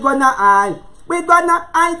see we gonna aisle. We gonna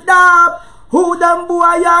aisle up. Who them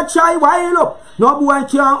boy ya try while up? No boy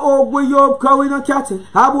can't hug we up cause we no cat.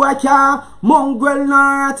 A boy can't mongrel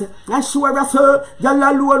not. I swear I saw y'all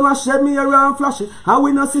alone was shed me around flashy. And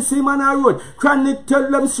we no see man a road. Chronic tell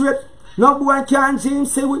them straight. No boy can't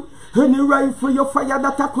James say we. Any rifle you fire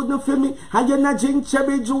that I couldn't feel me. And you not drink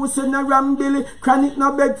cherry juice in a rambilly. Chronic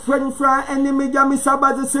no beg friend for an enemy. Ya miss a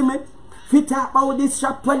bad see me. Fit about this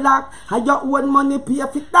shop for lock. And your own money pay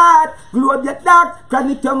for that. Globe your dark.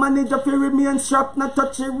 Chronic your manager fi remain sharp. Not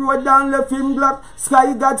touch the road down left him block.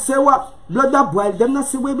 Sky God say what? Blood a boil. Them not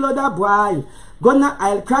see we blood a boil. Gonna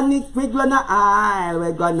aisle. Chronic we gonna aisle.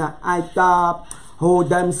 We gonna aisle top. How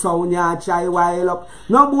them sound ya try while up.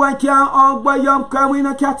 No boy can't hug boy young cause we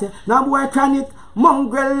no cat. No boy Chronic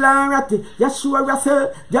mongrel and ratty. Ya sure I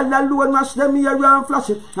say y'all alone mash them here and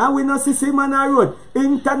flash it. And we no see man a road.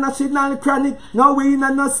 International Chronic. Now we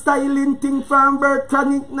no styling thing from birth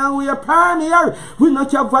Chronic. Now we a pioneer. We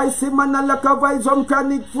not your voice man a look a voice on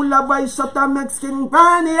Chronic. Full of voice shut a Mexican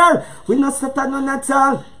pioneer. We no set a none at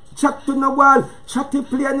all. Chat to the wall, chatty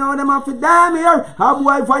play now them off the damn here. A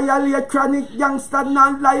boy violate Chronic youngster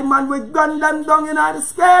non lie man. We gun them down in the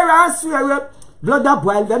square. I swear it. Blood up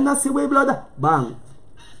while them not see we blood up. Bang.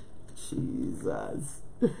 Jesus.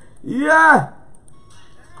 Yeah.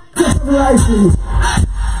 Rifle.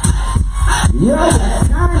 Yeah,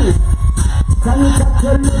 Chronic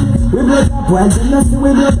tell me we blood up while them not see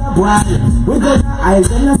we blood up while. We gonna eye,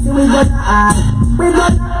 them not see we gonna eye. We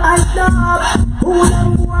gonna eye up. Who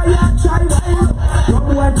them boy ya try while? No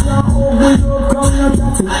boy can't hold we don't come your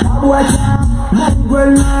chatty. A boy can't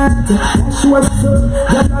mongrel not. That's what so.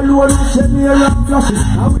 Y'all alone will shed me around flashy.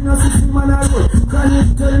 And we no see man a road. Chronic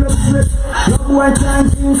tell them straight. No boy can't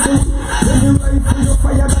think so. When you rifle your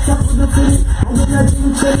fire that I couldn't feel it. And when you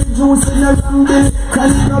drink cherry juice in a ramble.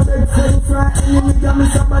 Chronic no beg friend for an enemy. Got me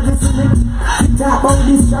somebody see me. Sit about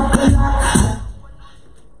this chocolate.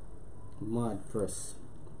 Mad press.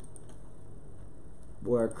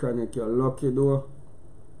 Boy Chronic, you're lucky though.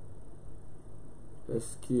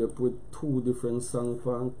 Escape with 2 different songs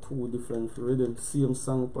and 2 different rhythm. Same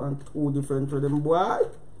song and 2 different rhythm, boy.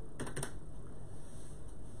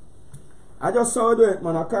 I just saw it,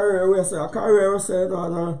 man. A career we say,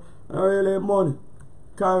 no really money.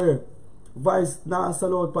 Career. Vice now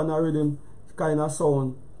sell out pan a rhythm, kind of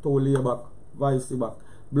sound to lay back, vice back.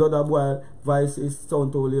 Blood a boil, vice is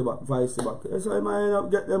sound to lay back, vice back. So I might end up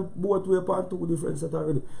get them both way upon 2 different set of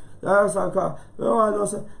rhythm. That's like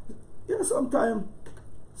yeah, sometimes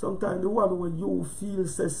the one when you feel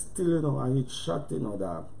say still, you know, and it's shot, you know,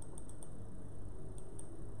 that.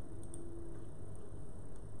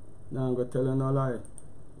 Now I'm gonna tell you no lie.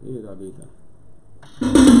 Yeah, that better.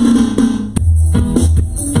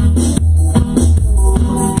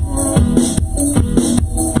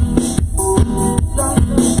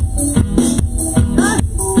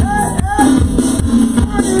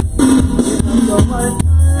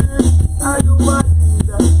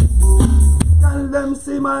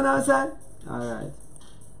 Alright.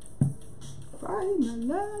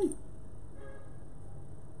 Finally.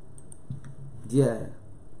 Yeah.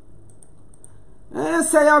 I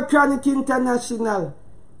say yo Chronic International.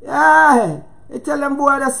 Yeah. I tell them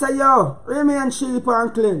boy that say yo, remain cheap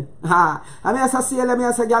and clean. Ha. I mean I say let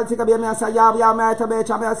me say girl take a me I say yo my to bitch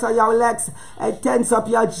I say yo Lex and tense up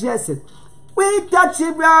your chest. We touch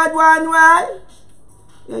the broad one way.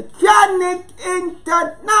 Chronic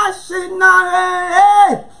International.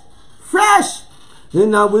 Fresh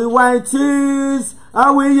in our white tees,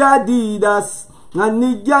 and we Adidas. And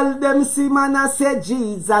the girl them see man I say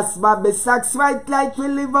Jesus. Bobby socks white like we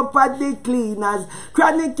live up at the cleaners.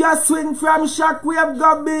 Chronic your swing from shock, we have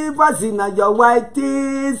got beavers in your white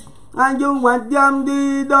tees. And you want them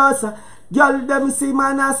Adidas. Girl them see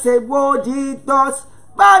man I say whoa Jesus.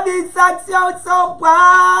 Bobby socks out so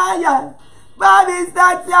bad. Bobby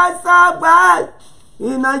socks out so bad.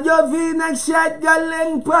 In a your V-neck shirt, girl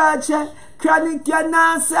in perch. Chronic you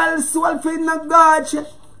not sell soul for no gotch.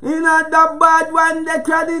 In a the bad one, the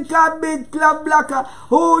Chronic a big club blocker.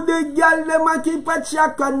 Who the girl them a keep a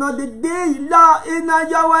check on no the dealer. In a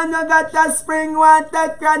your one you got a spring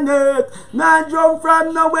water Chronic. Now jump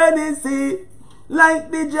from no when you see. Like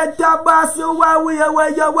the jet boss you are where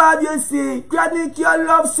you have you see. Chronic you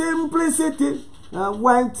love simplicity. And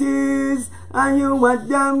white is and you want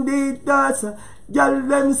them details. Girl,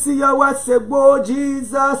 them see you what say, oh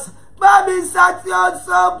Jesus. Bobby sat you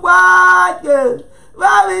so bad, yeah.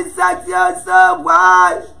 Bobby sat you so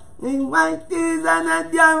bad. In white tees and a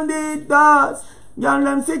damn the doors. Girl,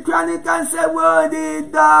 them see Chronic and say, oh, the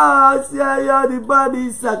doors. Yeah, the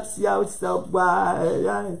Bobby sat you so bad.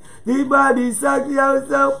 Yeah. The Bobby sat you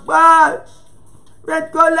so bad.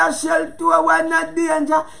 Red color shell to a one a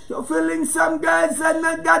danger. You're feeling some girls and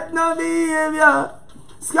not got no behavior.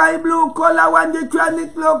 Sky blue color when the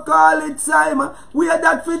Chronic look all it time. Wear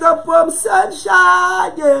that for the pump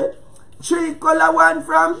sunshine, yeah. 3 color one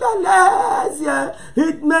from the legs, yeah.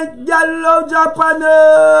 It make girl love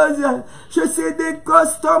Japanese, yeah. She see the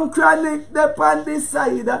custom Chronic up on the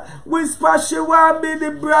side. Whisper she want be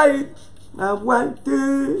the bride. I want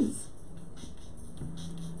this.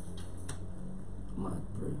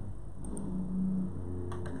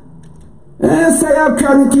 I say a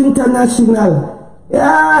Chronic International.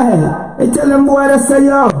 Yeah, I tell them boy that say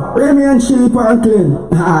yo, remain cheap and clean.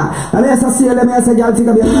 Ha, I mean I say let me say y'all take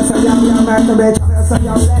a bit, I say y'all man to bitch, I say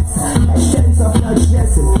y'all let's extend up your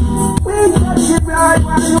Jesse. We touch the broad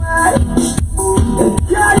one way. The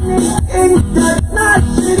Chronic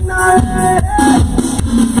International.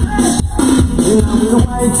 In our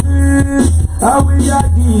white tees, how we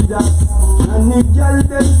Adidas. And the girl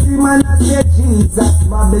them see man I say Jesus.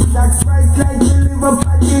 Bobby socks right like we live up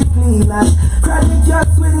at the cleaners. Chronic your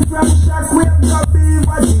swing from shock, we have no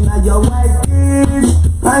beavers in your white tees.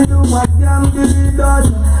 And you want them to the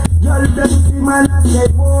dust. Girl them see man I say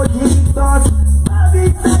oh Jesus. Bobby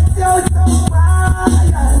socks you so bad.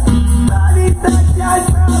 Bobby socks you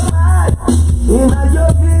so bad. In a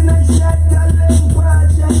your V-neck shirt, girl them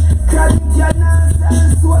project. Chronic your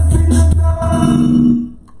nonsense, what's in the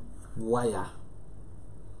gun? Wire.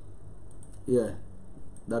 Yeah.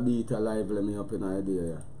 That beat alive, let me up in an idea,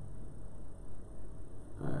 yeah.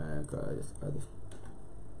 Alright, guys.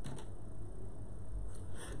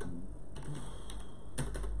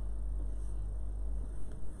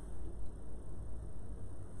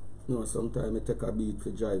 No, sometimes I take a beat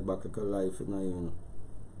to drive back like a life in a, you know.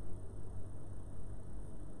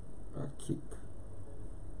 I kick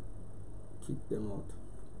them out.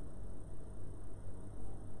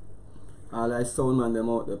 All I sound man them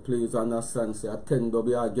out there, please understand. Say a 10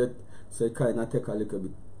 W I get, so it kind of take a little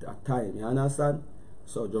bit of time, you understand?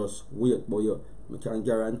 So just wait, but you can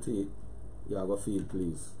guarantee You are going to feel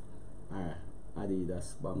please. Alright,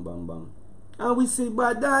 Adidas, bam bam bam. And we see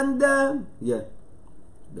bad and them. Yeah,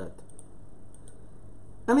 that.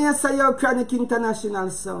 I mean, I say your Chronic International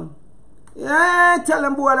sound. Yeah, tell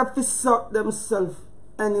them boy to fist up themselves.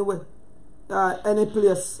 Anyway, any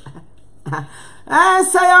place. I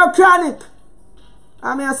say your Chronic.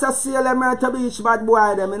 I mean, I say see them to beach bad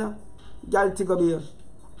boy them, you know. Girl to go be here.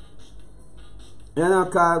 You know,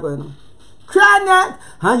 Khago, you know. Chronic,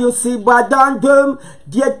 and you see bad on them,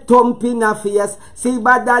 get thumping a face. See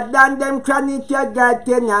better than them, Chronic, you get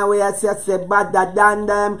in a way. I say better than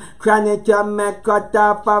them, Chronic, you make cut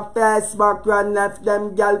off a Facebook, run left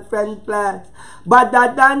them girlfriend place.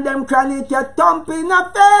 Better than them, Chronic, you thumping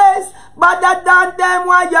a face. Better than them,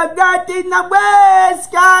 why you got in a waist.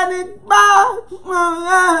 Chronic,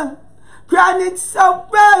 bad, Chronic, so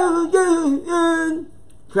well.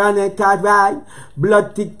 Chronic a ride,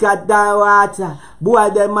 blood thicker than water. Boy,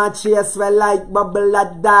 them a chase well like bubble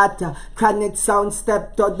of data. Chronic sound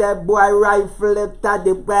step to the boy rifle it to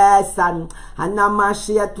the breast. And a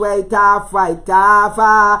machete weight half white half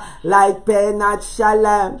like peanut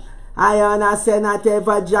shalem. I wanna say not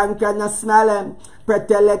ever drunk and smell him.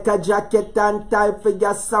 Pretty like a jacket and tie for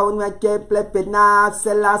your sound when keep flipping off.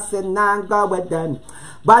 Selassie and go with them.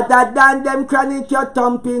 Better than them, Chronic, you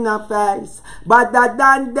thump in a face. Better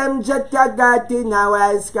than them, jet you got in a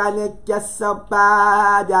waist. Chronic, you so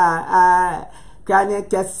bad.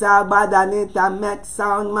 Chronic, you so bad and it a make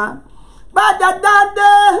sound, man. Better than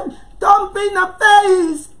them, thump in a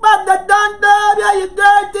face. Better than them, yeah, you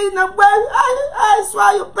got in a waist. I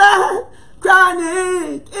swear you bad.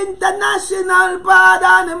 Chronic, international bad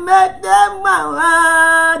and make them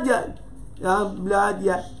mad. Your blood,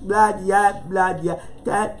 yeah, blood, yeah, blood, yeah.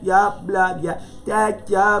 Take your blood, yeah. Take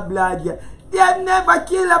your blood, yeah. Them never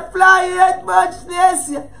kill a fly yet, much this,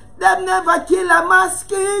 yeah. Them never kill a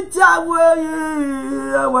mosquito,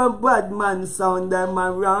 yeah. Our bad man sound them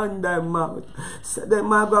around them out. So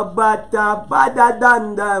them have a better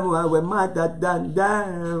than them. We're madder than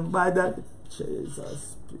them. Better.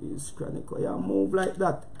 Jesus, please, Chronic, you move like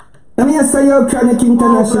that. I mean, I say your Chronic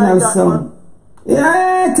International sound.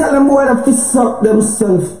 Yeah, tell them boy to fist up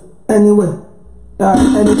themselves. Anyway,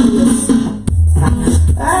 any place.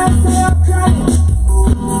 I say I'm crying.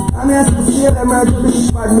 I mean, I say see them right to be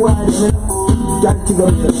bad boy, you know. Got to go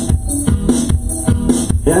there.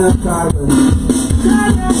 You know, Khago.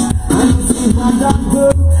 And you see bad and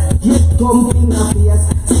good, get thump in the face.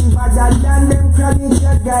 See better than them, Chronic,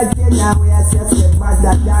 you got in a way. I say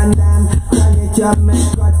better than them, Chronic, you make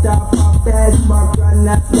cut off a Facebook, run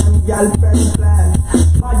left them girlfriend plan.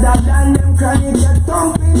 Better than them, Chronic, you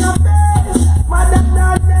thump in the face. Better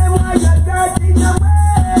than them, why you got in the way.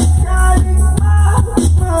 Chronic,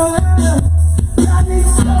 so well.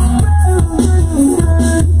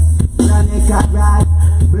 Chronic, a ride,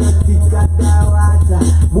 blood thicker than water.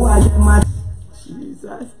 Boy, them a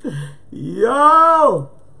Jesus. Yo!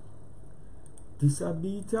 This a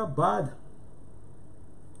beat a bad.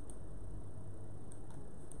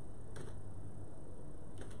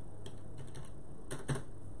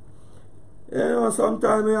 You know,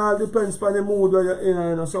 sometimes it all depends on the mood where you're in.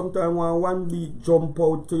 You know, sometimes one beat jump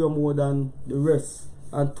out to you more than the rest.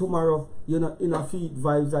 And tomorrow, you're not in a feet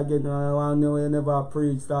vibes again. And you never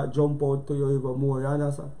preach that jump out to you even more. You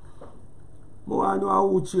understand? I want to know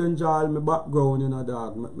how change all my background, you know,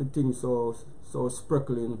 dog. Make me think so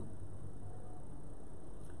sparkling.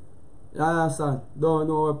 You understand? Don't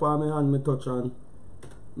know if my hand me touch and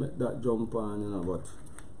make that jump on, you know, but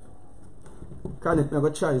can it never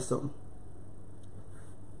try something?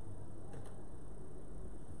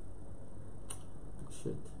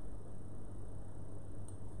 Shit.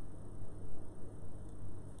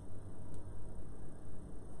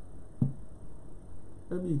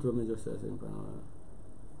 Maybe it will me just say something.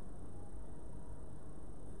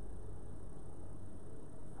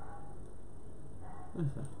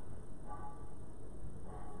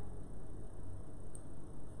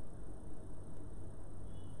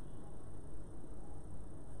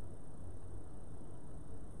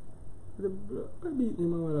 I beat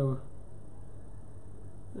him or whatever.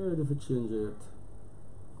 I'm ready for change it.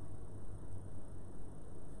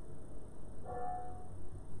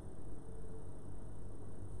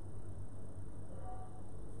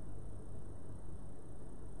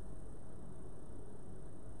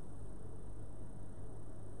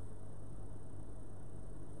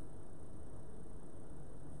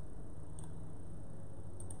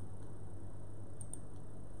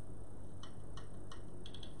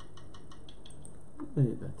 I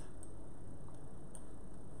hate that.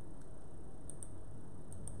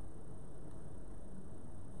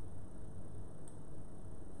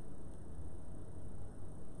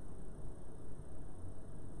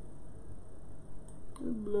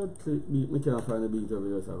 blood clip beat. Me can't find a beat over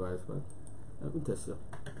here, survive, but let me test you.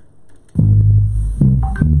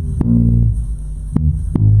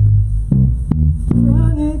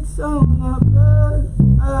 Chronic sound of blood.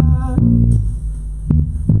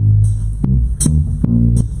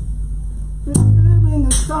 The screaming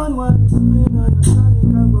the sound while the spin on the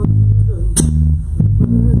chronic about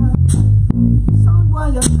children. Sound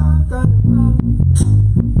while you talk on the ground.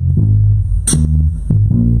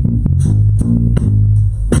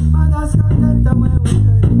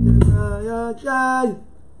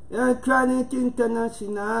 Yeah, Chronic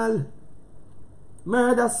International.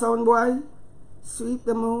 Murder sound boy. Sweep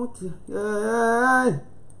them out. Yeah.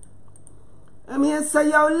 I'm here say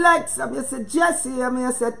yo Lex. I'm here say Jesse. I'm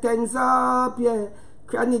here say things up. Yeah.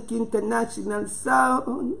 Chronic International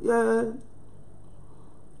sound. Yeah.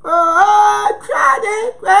 Oh,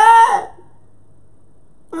 Chronic. Yeah.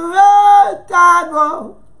 Oh,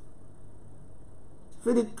 Khago.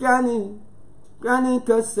 For the Chronic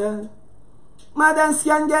yourself. Madams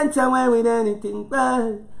can get away with anything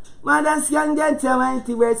bad. Madams can get away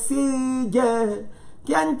to where see, yeah.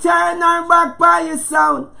 Can turn her back by your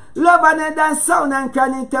sound. Love another sound and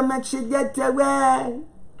Chronic to make she get away.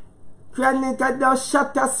 Chronic a do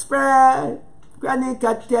shut a spread. Chronic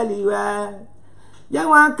a tell you why. You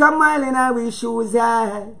want come mile in our shoes,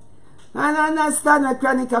 I understand what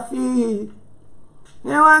Chronic a feel. You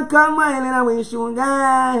want come mile in our shoes,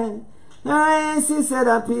 I see said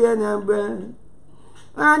a pain and burn.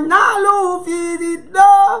 And now who feed it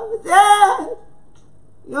down, yeah.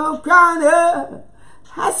 You can't,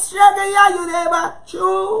 I struggle, yeah, you never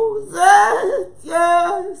choose it,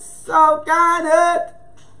 yes. So can't,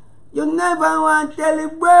 you never want to tell the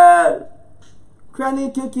world.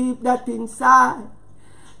 Chronic, you keep that inside.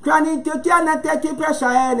 Chronic, you cannot take the pressure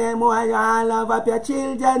anymore. You all love up your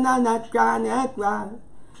children and not Chronic, right?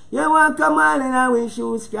 You want to come all in our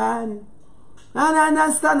shoes, Chronic. And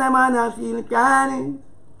understand them and I feel Chronic.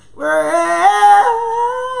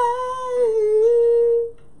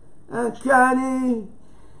 And Chronic.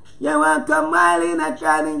 You want to come all in a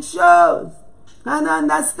Chronic shows. And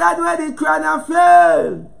understand where the Chronic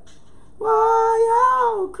fell. Oh,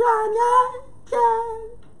 yo, Chronic.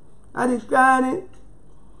 Yeah. And the Chronic.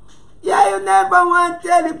 Yeah, you never want to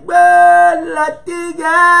tell the bird like the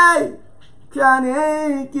guy.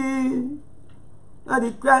 Chronic. And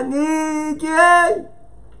the Chronic, yeah.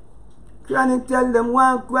 Chronic tell them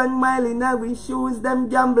walk 1 mile in our shoes. Them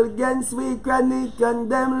gamble against we Chronic and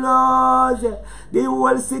them laws, yeah. The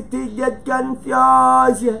whole city get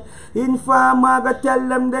confused, yeah. Informer go tell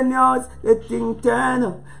them the news. The thing turn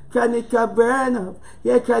up. Chronic a burn up.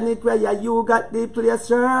 Yeah, Chronic where you got the place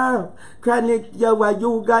served. Chronic, yeah, where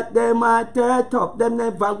you got them at dirt up. Them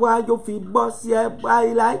never want you fi bust, yeah, by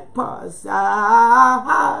like pass.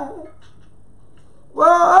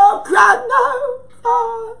 Whoa, Chronic.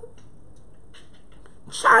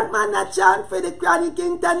 Chant man a chant for the Chronic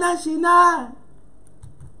International.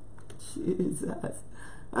 Jesus.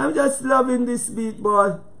 I'm just loving this beat,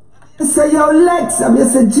 boy. I say yo Lex, I'm here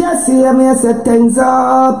say Jesse, I'm here say things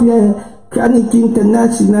up, yeah. Chronic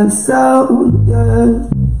International sound, yeah.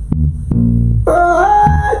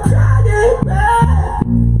 Oh, Chronic,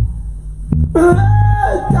 man. Oh,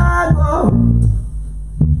 Khago.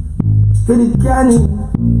 For the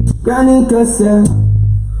Chronic yourself.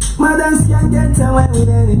 Mothers can get away with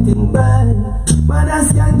anything bad.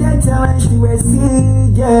 Mothers can get away to a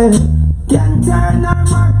sea, yeah. Can turn her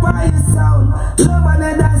back by your sound. Love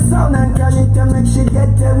another sound and Chronic to make she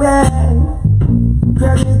get away.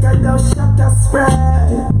 Chronic a do shut a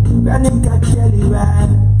spread. Chronic a tell you why.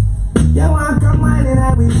 You want to come on in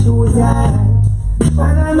our shoes, yeah.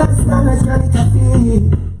 But I understand that Chronic a feel.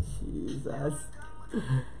 Jesus.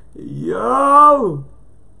 Yo!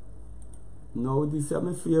 Now this is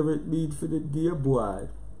my favorite beat for the day, boy.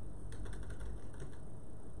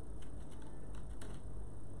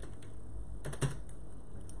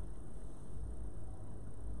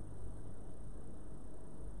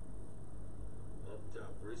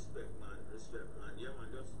 Respect, man. Respect, man. Yeah,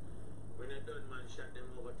 man. Just when I done, man, shut them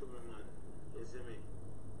over to me, man. You see me?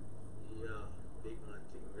 Yeah, big man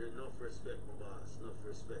thing. Enough respect, my boss. Enough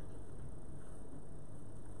respect.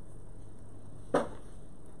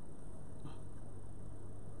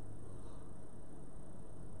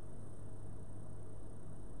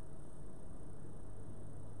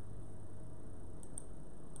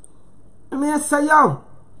 I mean, I say, yo,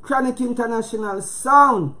 Chronic International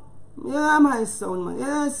sound. Yeah, my sound, man.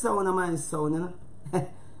 Yeah, sound of my sound, you know.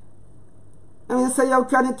 I mean, I say, yo,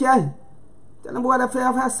 Chronic, yeah. Tell them what if I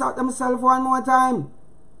have to themselves one more time.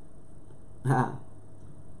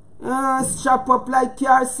 Strap up like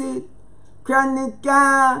car seat. Chronic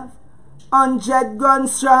have 100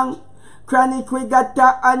 guns strong. Chronic we got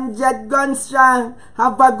 100 guns strong.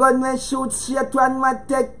 Have a gun we shoot straight, one we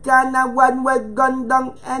take and a one we gun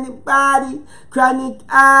down anybody. Chronic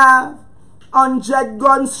have 100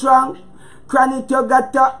 guns strong. Chronic you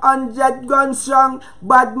got 100 guns strong.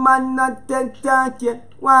 Bad man not take talk you.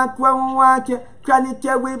 Walk when we walk you. Chronic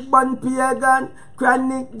you we bun pagan.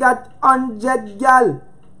 Chronic got 100 gal,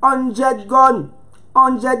 100 gun.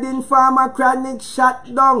 100 informer. Chronic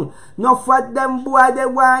shot down. No for them boy they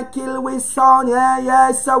want kill we son.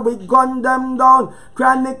 Yeah, so we gun them down.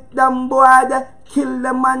 Chronic them boy they kill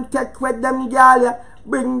them and take with them gal. Yeah.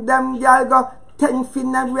 Bring them gal go 10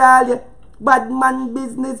 funeral. Yeah. Bad man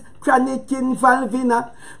business. Chronic involved in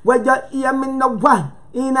a. Where you hear me no one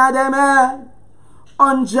in a them head.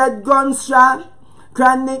 100 guns strong.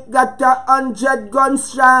 Chronic got 100 guns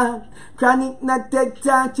strong. Chronic not take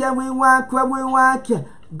talk, yeah, we walk where we walk, yeah.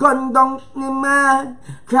 Gun down the man.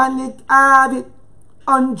 Chronic have it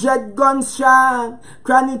 100 guns strong.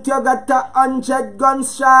 Chronic you got 100 guns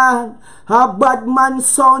strong. A bad man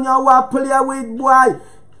son you a play with boy,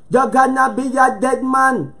 you gonna be a dead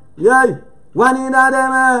man. Yeah, one in a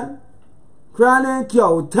them man. Chronic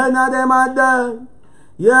yo, 10 of them are dead.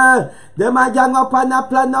 Yeah, them a gang up and a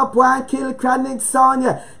plan up one kill Chronic son,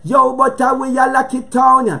 yeah. Yo, but we a lucky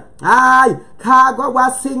town, yeah. Aye, Khago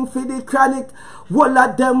was sing for the Chronic. All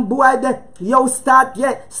of them boy there, yo start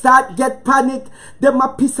get panic. Them a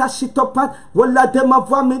piece of shit up and all of them a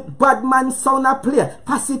vomit. Bad man sound a play.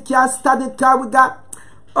 Pass it can't stand it cause we got,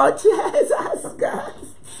 oh Jesus God.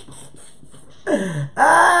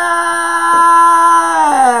 Aye.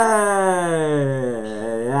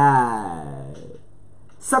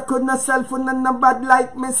 So could no cell phone and no bad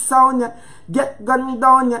like me sound ya. Get gun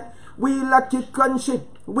down ya. We lucky country,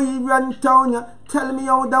 we run town ya. Tell me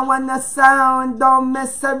how the wanna sound, don't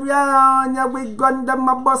mess around ya. We gun them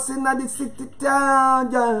a bus in the city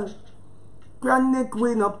town ya. Chronic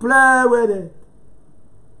we no play with it.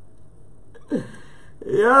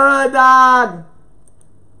 Yo dog.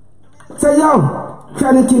 So yo,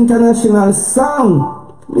 Chronic International sound.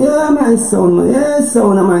 Yeah my sound, man. Yeah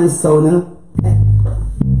sound my sound you know.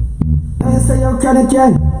 I say yo Chronic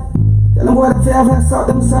yeah. Tell them what they have to sort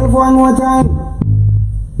themselves one more time.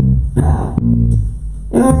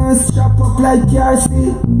 Strap up like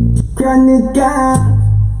KRC. Chronic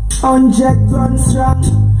 100 guns strong.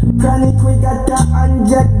 Chronic we got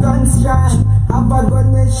 100 guns strong. Have a gun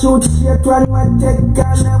we shoot straight, one we take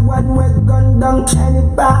gun and one we gun down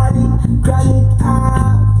anybody. Chronic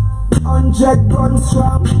 100 guns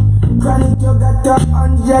strong. Chronic you got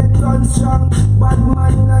 100 guns strong. Bad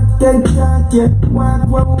man not take talk yeah. Walk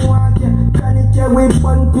when we walk yeah. Chronic yeah we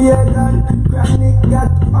bun pagan. Chronic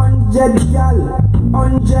got 100 gal,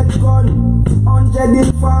 100 gun, 100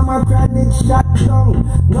 informer. Chronic shot down.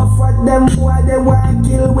 No for them boy they want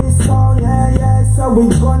kill we son. Yeah, so we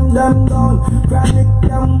gun them down. Chronic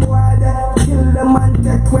them boy they kill them and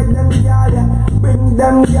take with them gal yeah. Bring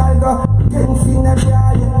them gal go 10 funeral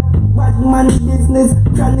yeah. Bad man business.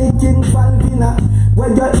 Chronic involved in a. Where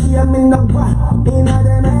you hear me no one in a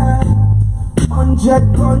them head.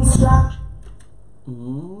 100 guns strong.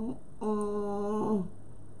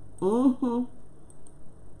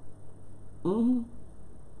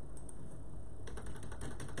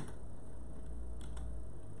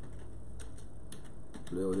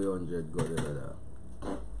 Play with the 100 gun there.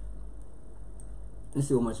 You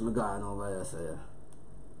see how much me gone over here, sir.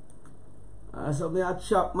 So me a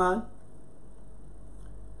chop man.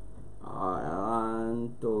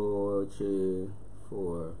 1, 2, 3,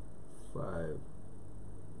 4, 5,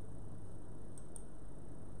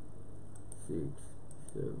 6,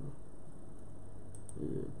 7,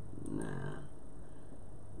 8, 9.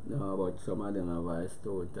 No, but some of them have a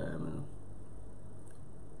store time, you know.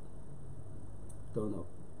 Turn up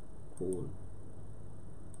cool.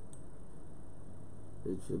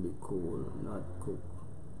 It should be cool, not cook.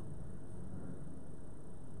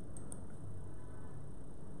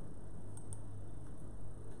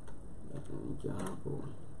 Example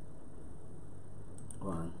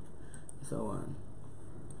 1. So 1,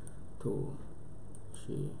 2,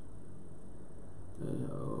 3.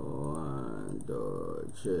 1,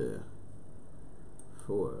 2, 3,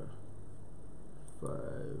 4, 5,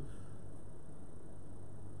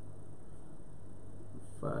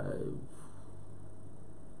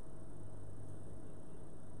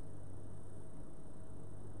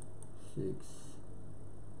 6,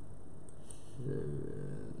 7,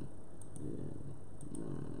 8,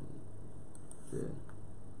 9, 10.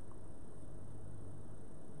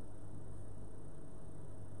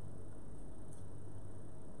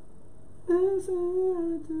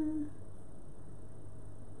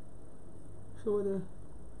 show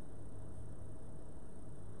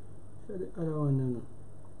the other one, you know.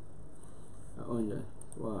 That one there.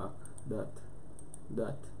 Walk. That.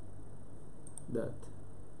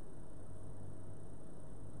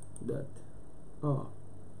 Oh.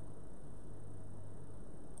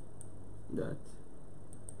 That.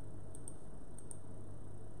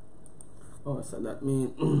 Oh, so that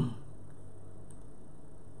means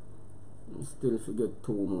still forget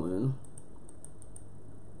 2 more, you know.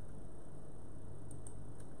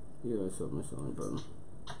 Yeah, something sound bad.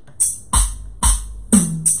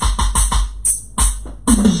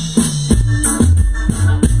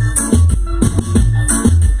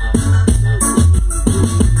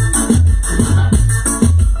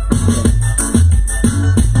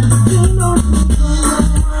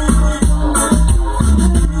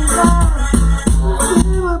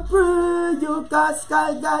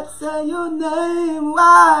 Sky God say your name,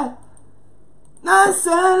 why? Now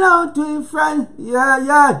sell out with friends,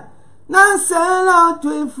 yeah. Now sell out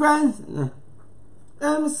with friends.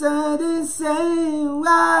 Them say the same,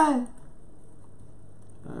 why?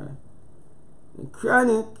 Alright. The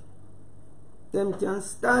chronic, them can't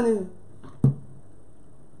stand it.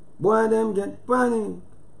 Boy, them get panic.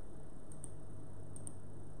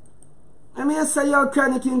 I mean, say your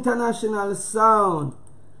Chronic International sound.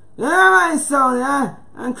 Yeah, my sound, yeah.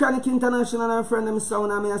 And Chronic International and friend them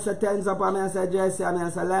sound, and I say Tens Up, and I say Jesse, and I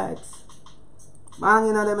say Lex.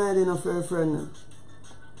 Banging at them head in a fair friend.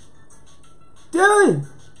 Do it.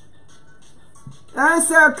 I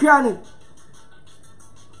say Chronic.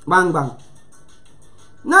 Bang, bang.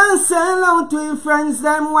 Now sell out to your friends,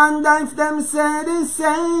 them wonder if them say the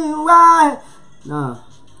same, why? No.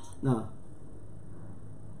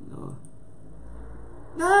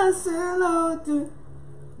 Now sell out to...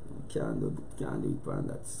 Can't do it, man.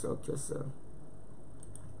 That suck yourself.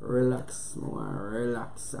 Relax, man.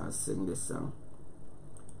 Relax and sing this song.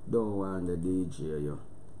 Don't want the DJ, yo.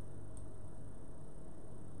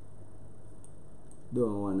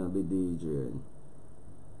 Don't want to be DJing.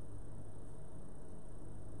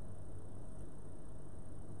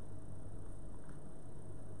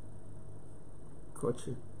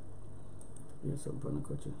 Coachy. Yes, I'm gonna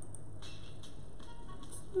coach you.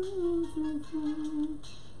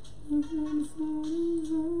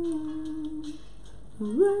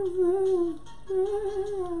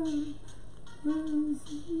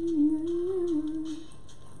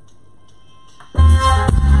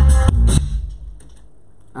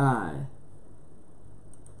 Aye.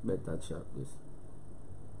 Better chop this.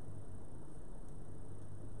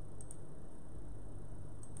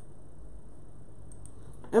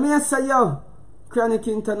 I mean, I say, yo, Chronic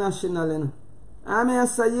International, you know. I mean, I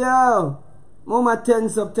say, yo, Mama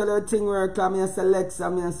Tens Up, tell her thing work, I mean, I say, Lex, I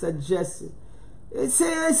mean, I say, Jesse. You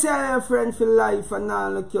say your friend for life, and now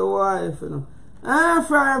look your wife, you know. And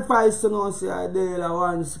friend price to know, say, I did a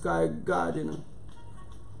one sky God, you know.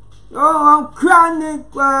 Oh, I'm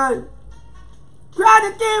Chronic, boy.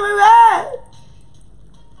 Chronic, give me away.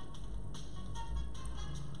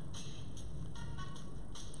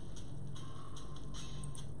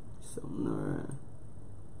 Somewhere.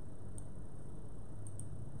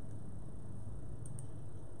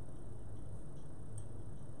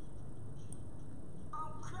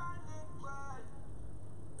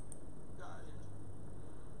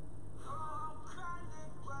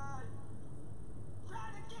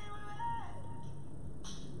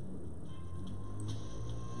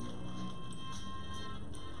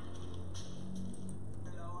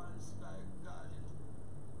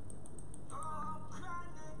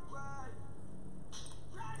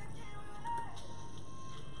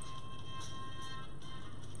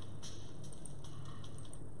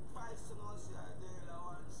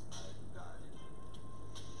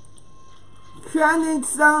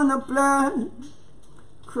 Chronic's on the plan.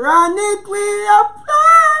 Chronic we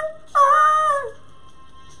apply.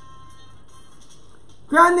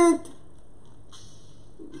 Chronic.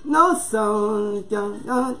 No sound.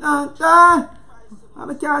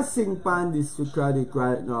 I can't sing pan this with Chronic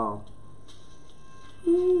right now.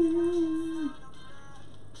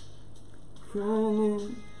 Chronic.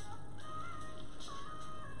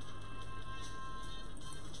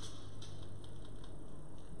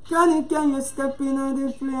 Chronic, can you step in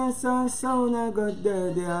the place and sound I got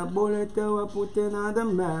there? They are bullet they were put in the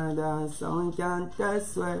murder. Sound can't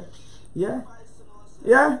test where. Yeah?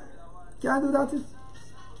 Yeah? Can't do that?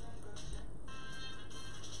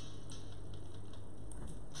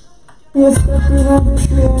 You step in the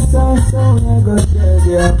place and sound I got there.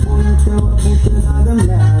 They are bullet they were put in the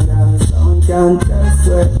murder. Sound can't test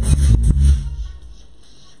where.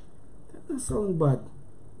 That sound bad.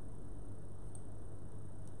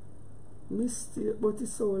 Mistake, but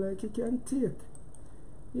it's so like you can take.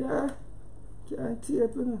 Yeah, can't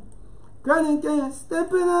tape, you know. Chronic, can you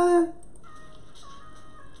step in on it?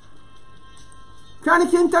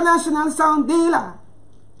 Chronic International Sound Dealer.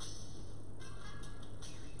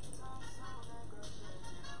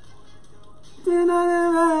 Do you know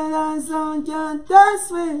the right and sound can't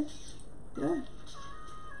test me? Yeah.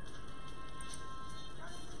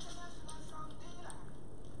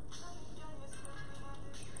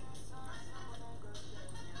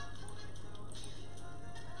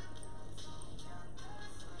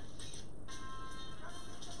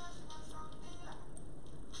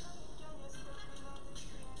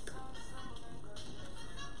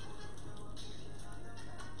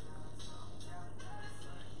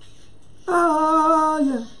 Oh,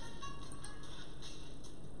 yeah.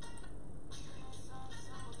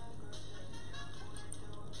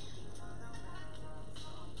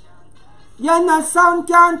 Yeah, no sound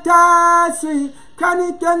can't test me. Can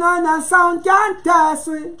it no sound can't test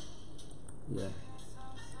me? Yeah.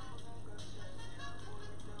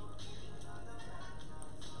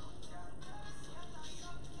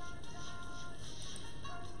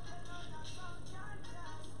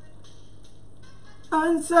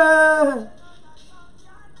 Answer.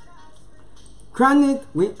 Chronic,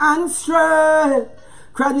 we answer.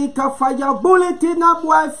 Chronic a fire bullet in a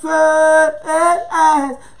boy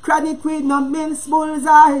face. Chronic we no mince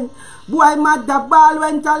bullseye. Boy mother ball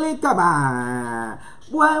went a little man.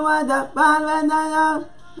 Boy mother ball went a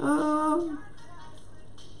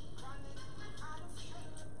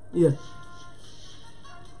yeah.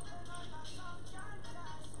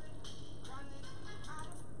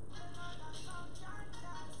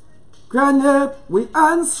 Chronic, we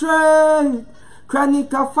unstraight.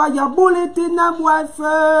 Chronic a fire bullet in a boy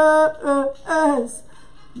face.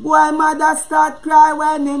 Boy mother start cry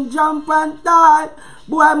when him jump and die.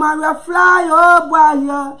 Boy Maria fly, oh boy,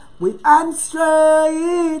 yeah. We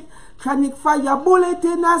unstraight. Chronic fire bullet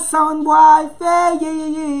in a sound boy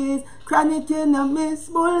face. Chronic in a miss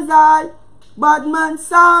bullseye. Bad man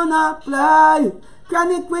sound a play.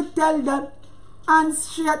 Chronic we tell them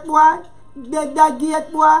unstraight boy. Dead the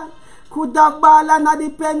gate boy. Could have ball and a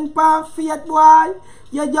depend pan fate boy.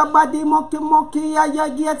 Yeah, your body mucky, yeah, you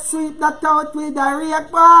get sweep that out with a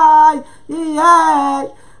rake boy. Yeah,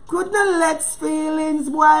 couldn't let feelings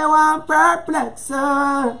boy one perplex.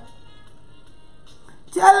 Tell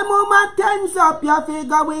mama tens up your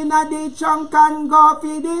figure win a the chunk and go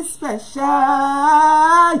for the special.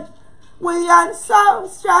 We are so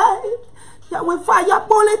straight. Yeah, we fire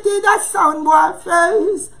bullet in the sound boy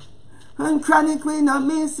face. And chronic we no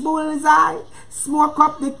miss bullseye. Smoke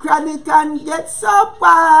up the chronic and get so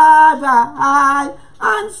high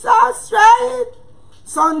and so straight.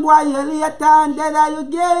 Son boy you later and then you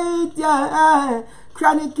get yeah.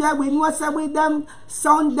 Chronic yeah we know say with them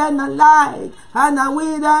sound them alike and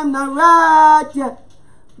with them no right yeah.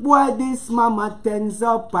 Boy this mama tens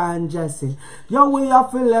up and Jesse. Yo we have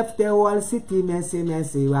to left the whole city messy.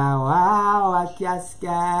 Wow, a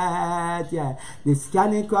casket, yeah. This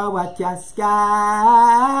canic a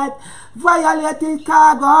casket. Violated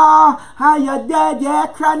Khago, and you're dead, yeah.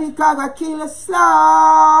 Chronic Khago kill a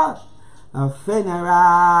slow. A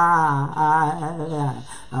funeral.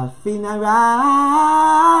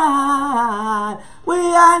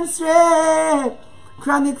 We answer.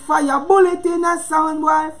 Chronic fire bullet in a sound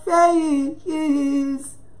boy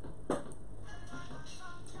face.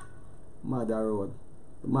 Mother road.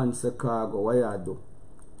 The man say Khago, what you do?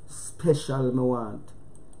 Special me want.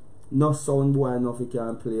 No sound boy enough you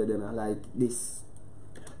can play them like this.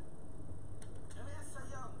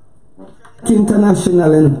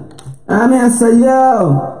 International, you know. I say,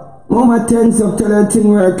 yo, mama tends up to the thing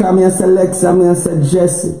work, I say Lex, I say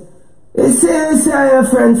Jesse. You say your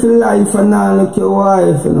friend for life and now look your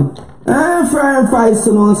wife, you know. And friend fight,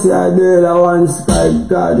 so no say I do that one Skype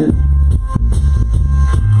garden.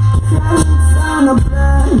 On a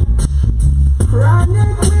plan,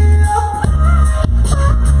 chronic wheel up.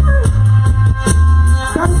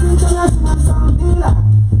 Chronic International Sound Dealer.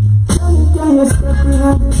 Chronic, can you step in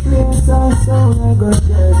on the place and sound I go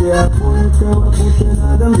there, they put in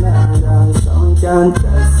on the land and sound can't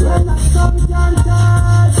test when sound can't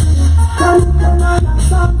test. Chronic International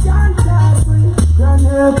Sound can't test with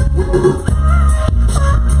Chronic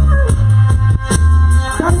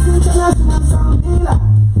International Sound Dealer.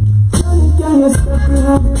 Can you step in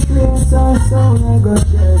on the place and sound I go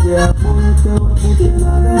there, they put in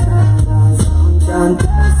on the hand and sound can't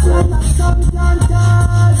test when sound can't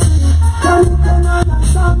test. Chronic and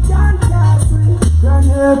sound can't test with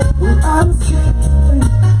Chronic, we answer.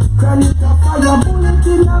 Chronic a fire bullet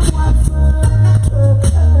in a boy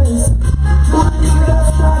face.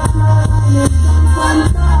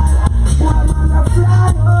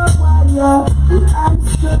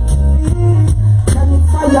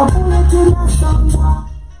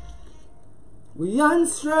 man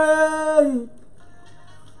straight.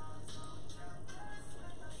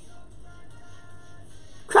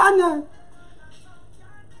 Chronic.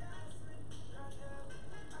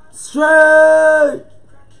 Straight.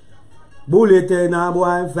 Bullet in a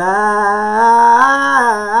boy fire.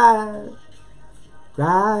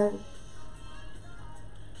 Right.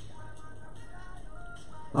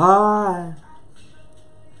 Alright.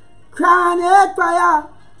 Chronic fire.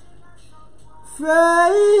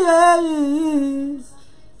 Face.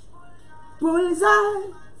 Bullseye.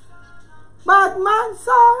 Batman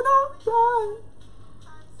sound of blood.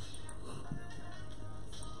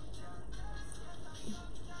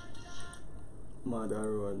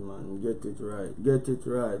 Mother road, man. Get it right. Get it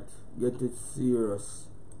right. Get it serious.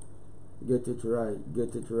 Get it right.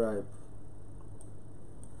 Get it right.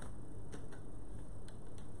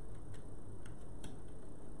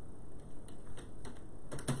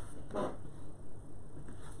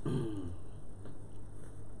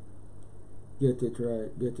 Get it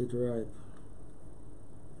right. Get it right.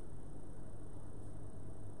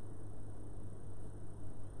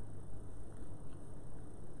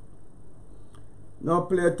 No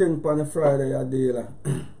play a thing on a Friday, a dealer.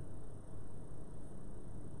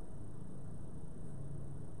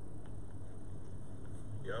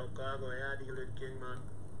 Yo, Khago, yeah, deal with King, man.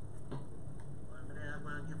 I'm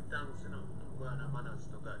going to give thanks, you know. I'm going to manage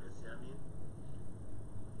to God, you see what I mean?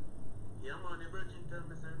 Yeah, man, the virgin tell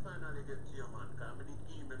me, say, finally get to you, man. Because I did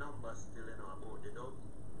give me number still, you know, about it out.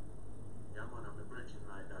 Yeah, man, I'm a virgin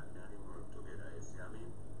like that, and we work together, you see what I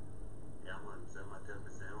mean? Yeah, man, so I tell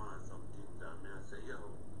me, say, I want some things, and me, I say, yo.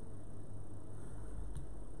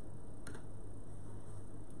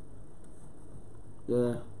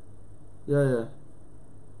 Yeah. Yeah, yeah.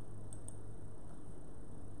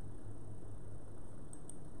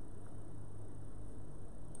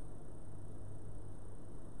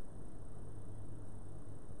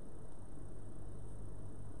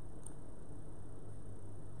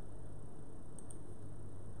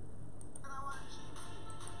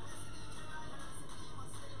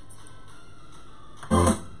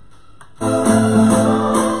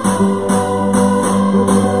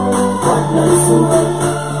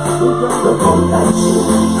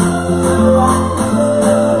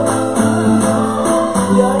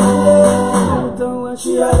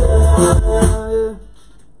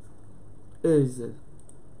 Is it?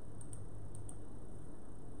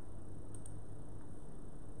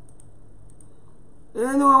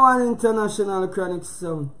 You know one international chronic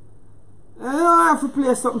song. You know I have to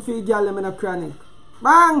play something for you girl in a chronic.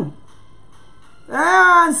 Bang!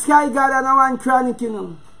 Yeah, Sky God and I want chronic, you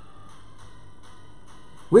know.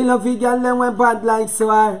 We love you girl them when bad like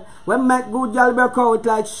so. When make good girl break out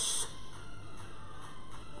like shh.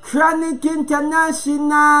 Chronic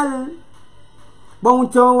International.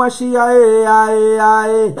 Bountown wa she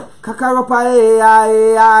aye. Kakaropa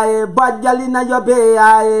aye. Bad girl inna your bay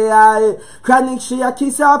aye. Chronic she a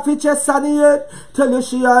kiss off your chest and head. Tell you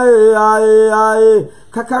she aye.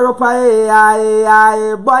 Kakaropa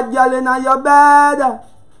aye. Bad girl inna your bed.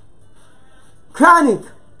 Chronic.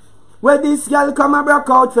 Where this girl come a broke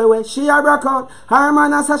out for way, she a broke out. Her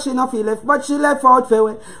man a say she no feel left, but she left out for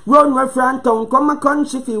way. Run way front town, come a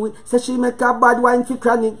country fi we. Say she make a bad wine fi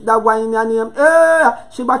chronic, that wine her name.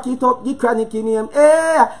 She back it up, the chronic in name.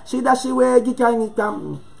 She dash she way the chronic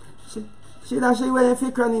from. She dash she way fi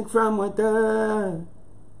chronic from what?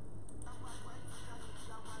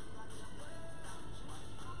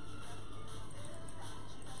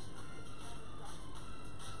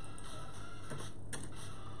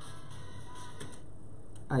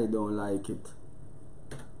 I don't like it.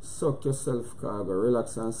 Suck yourself, Khago.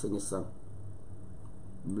 Relax and sing a song.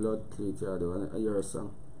 Blood cleat, you do. I hear a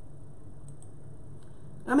song.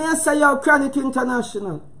 I mean, I say you're Chronic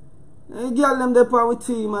International. I girl them the power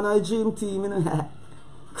team and I dream team, you know.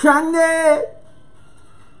 Chronic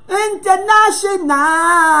International.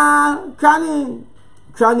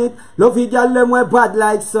 Chronic. Love you girl them we bad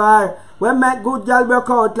like so. We make good girl break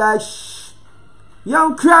out like shh.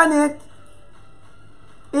 Young Chronic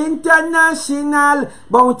International.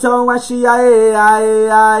 Bountown wa she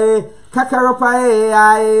aye. Kakaropa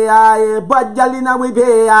aye. Bad gal inna we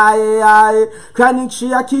bay aye. Chronic she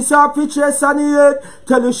a kiss off your chest and head.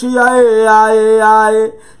 Tell you she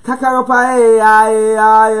aye. Kakaropa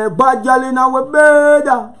aye. Bad gal inna we bed.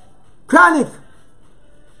 Chronic.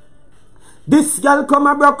 This girl come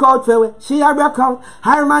a broke out for way. She a broke out.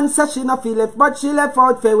 Her man say she no feel left, but she left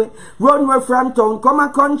out for way. Run way from town, come a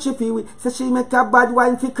country for we. Say she make a bad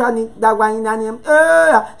wine for Chronic. That wine her name.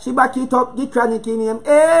 She back it up, the Chronic in name.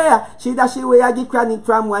 She dash she way a the Chronic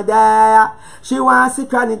from where there. She want see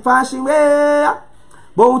Chronic for she way.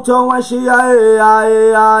 Bout on when she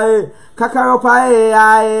aye. Kakarop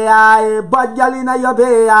aye. Bad gal inna your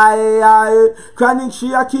bay aye. Chronic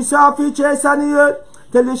she a kiss off each chest on the earth.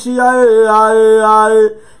 Tell you she aye.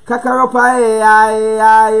 Kakarop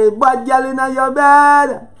aye. Bad gal inna your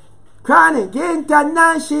bed. Chronic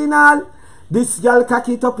international. This girl cock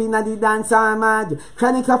it up inna the dance mad.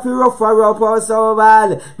 Chronic up rough for up or so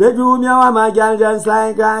bad. Bedroom you want my girl just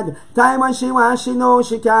like that. Time when she want she know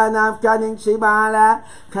she can have. Chronic she bala.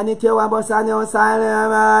 Chronic you want bust on your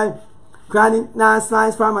side. Chronic now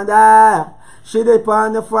slice from a there. She dip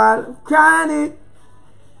on the fall. Chronic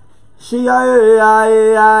she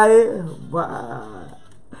aye.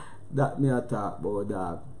 That me a talk about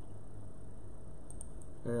dog.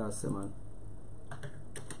 Yes man.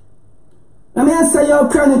 I mean, I say you're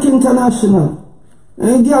Chronic International.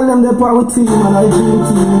 And you girl them the power team and I dream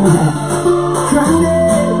team. Chronic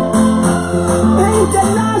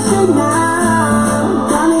International.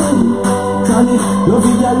 Chronic. Love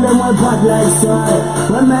you girl them with bad like soil.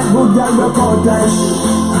 When that good girl work out like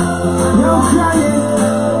yo Chronic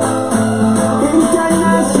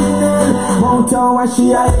International. Mountain where she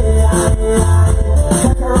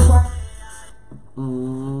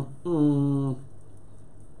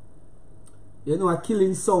You know a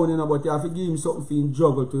killing sound, you know, but you have to give him something for him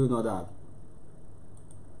juggle to, you know, that.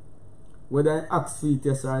 Whether I ask for it,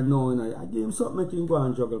 yes or no, you know, I give him something make him go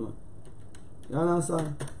and juggle, man. You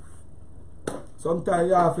understand? Sometimes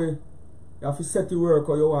you have to set the work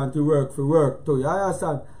or you want to work for work too. You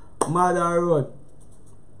understand? Mother road.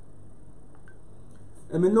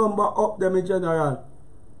 And my number up them in general.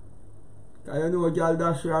 Cause you know a girl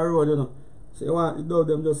dash your road, you know. So you want to do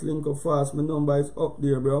them just link up fast. My number is up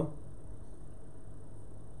there, bro.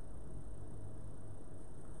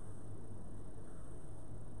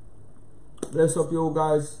 Bless up you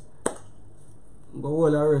guys. Go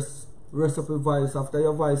hold a rest. Rest up your voice. After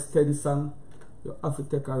your voice steady song, you have to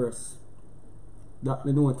take a rest. That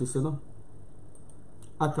me notice, you know.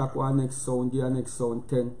 Attack one next sound, give a next sound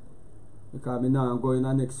 10. Because me now go in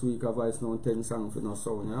the next week a voice now 10 songs for no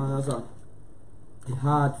sound. You understand? It's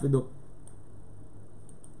hard to do.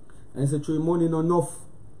 And say through money not enough.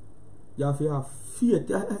 You have to have faith.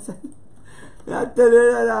 You understand? I tell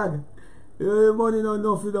you that dog. Money no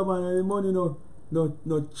enough for the man, money no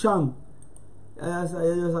chang. And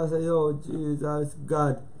you just say, yo, Jesus,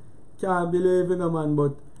 God. Can't believe in a man,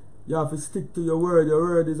 but you have to stick to your word. Your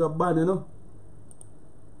word is a band, you know.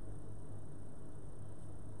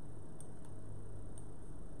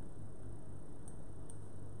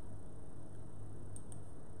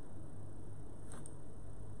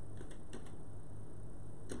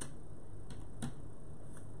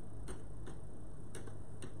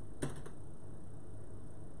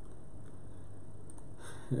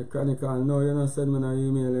 You can't no, you don't send me an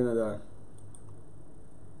email in that.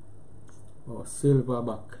 Oh,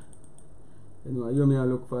 silverback. You know, you may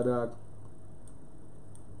look for that.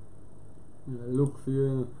 I look for you, you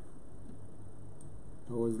know.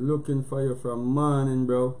 I was looking for you from morning,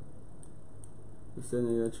 bro. You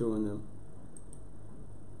sending you showing them.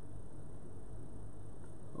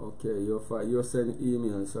 Okay, you're sending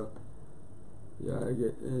email, so yeah, I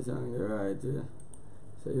get it right, yeah.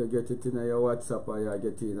 So you get it in your WhatsApp or you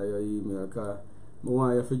get it in your email, because I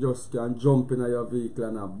want you to just can jump in your vehicle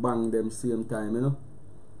and bang them same time, you know.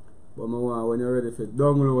 But I want when you're ready to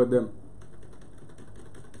download them.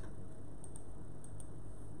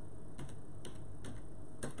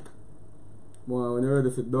 When you're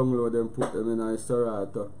ready to download them, put them in a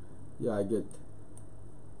Serato, yeah, get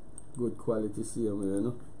good quality same, you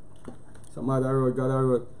know. Some other road, got a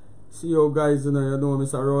road. See you guys, you know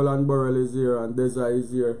Mr. Roland Burrell is here and Deza is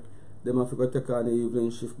here. Them have to go take on the evening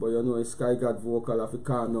shift, but you know Sky God vocal have to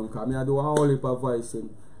calm down. Because I do a whole heap of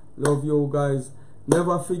voicing. Love you guys.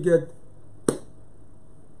 Never forget.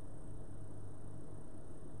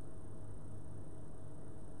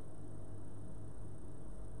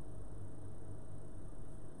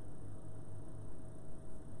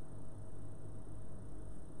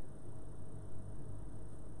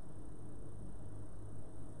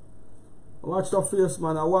 Watch the face,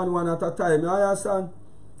 man. One at a time. You understand?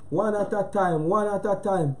 One at a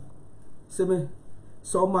time. See me?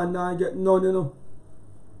 Some man now get none, you know.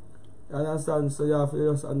 You understand? So you have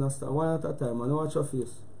to just understand. One at a time, man. Watch your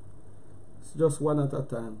face. It's just one at a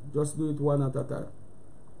time. Just do it one at a time.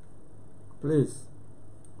 Please.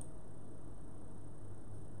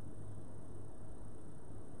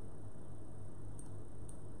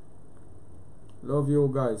 Love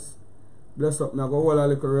you guys. Bless up. Now go hold a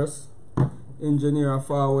little rest. Engineer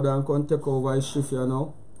forward and can take over his shift, you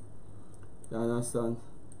know. You understand?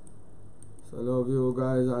 So love you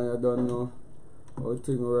guys and you don't know. how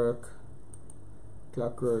thing work.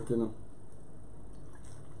 Clockwork, you know.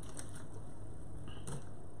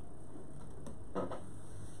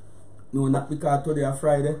 No, not because today is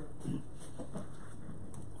Friday.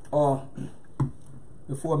 Oh,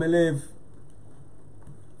 before me leave,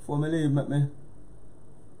 let me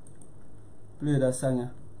play that song. Yeah.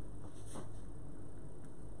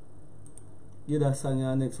 Give that song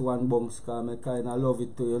your next one bounce, because I kinda love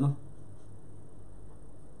it too, you know.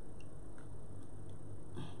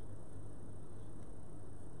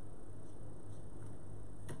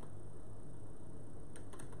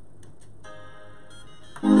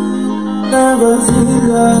 Never see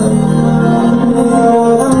love,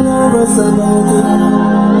 I'm nervous about it.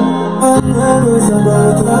 I'm nervous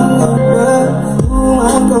about it. You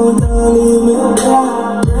might go down, leave me.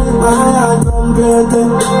 I am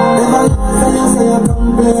complaining. If I say you say you're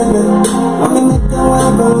complaining, I'm gonna make you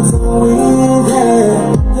walk out so easy.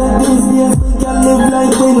 Yeah, these days we can live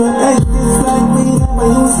like we don't exist, like we never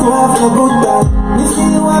used to have a good time. You see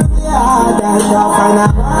you up there hard and tough, and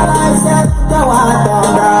I said you want down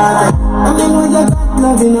that. I mean, when you got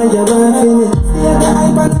nothing and you don't feel it, stay at the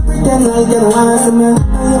hype and pretend like you don't want to see me.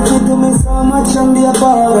 Now you feel to me so much and be a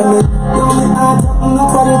ball of me. You me heart up,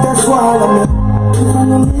 nobody to swallow me. If I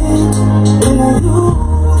know me, then I you.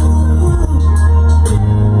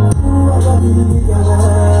 I got the bigger one.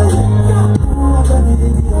 I got the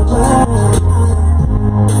bigger one.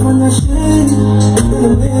 When I shake, then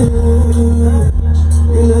I'm there.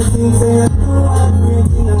 In the things that I do, I'm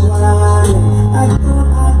breaking a wire. I do,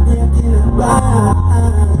 I'm breaking a wire.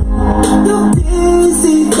 You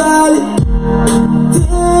physically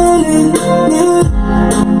feeling me.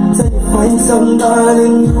 So you find somebody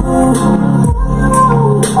new.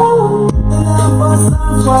 And I'm for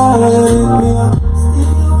somebody new.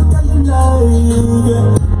 Still tell you love you.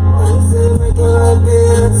 I say make it like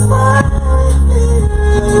this, fine.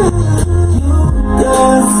 You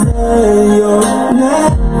just say you're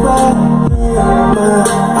never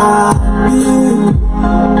happy.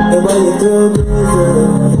 If I let you go,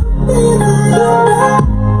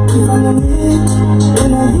 if I know me,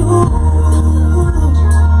 then I you.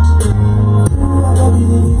 I got the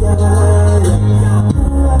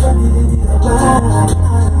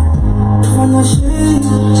if I know she,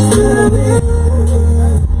 still away.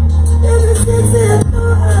 Everything's there, no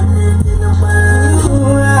happening, no matter.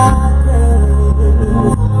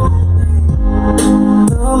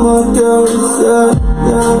 No more girls, yeah.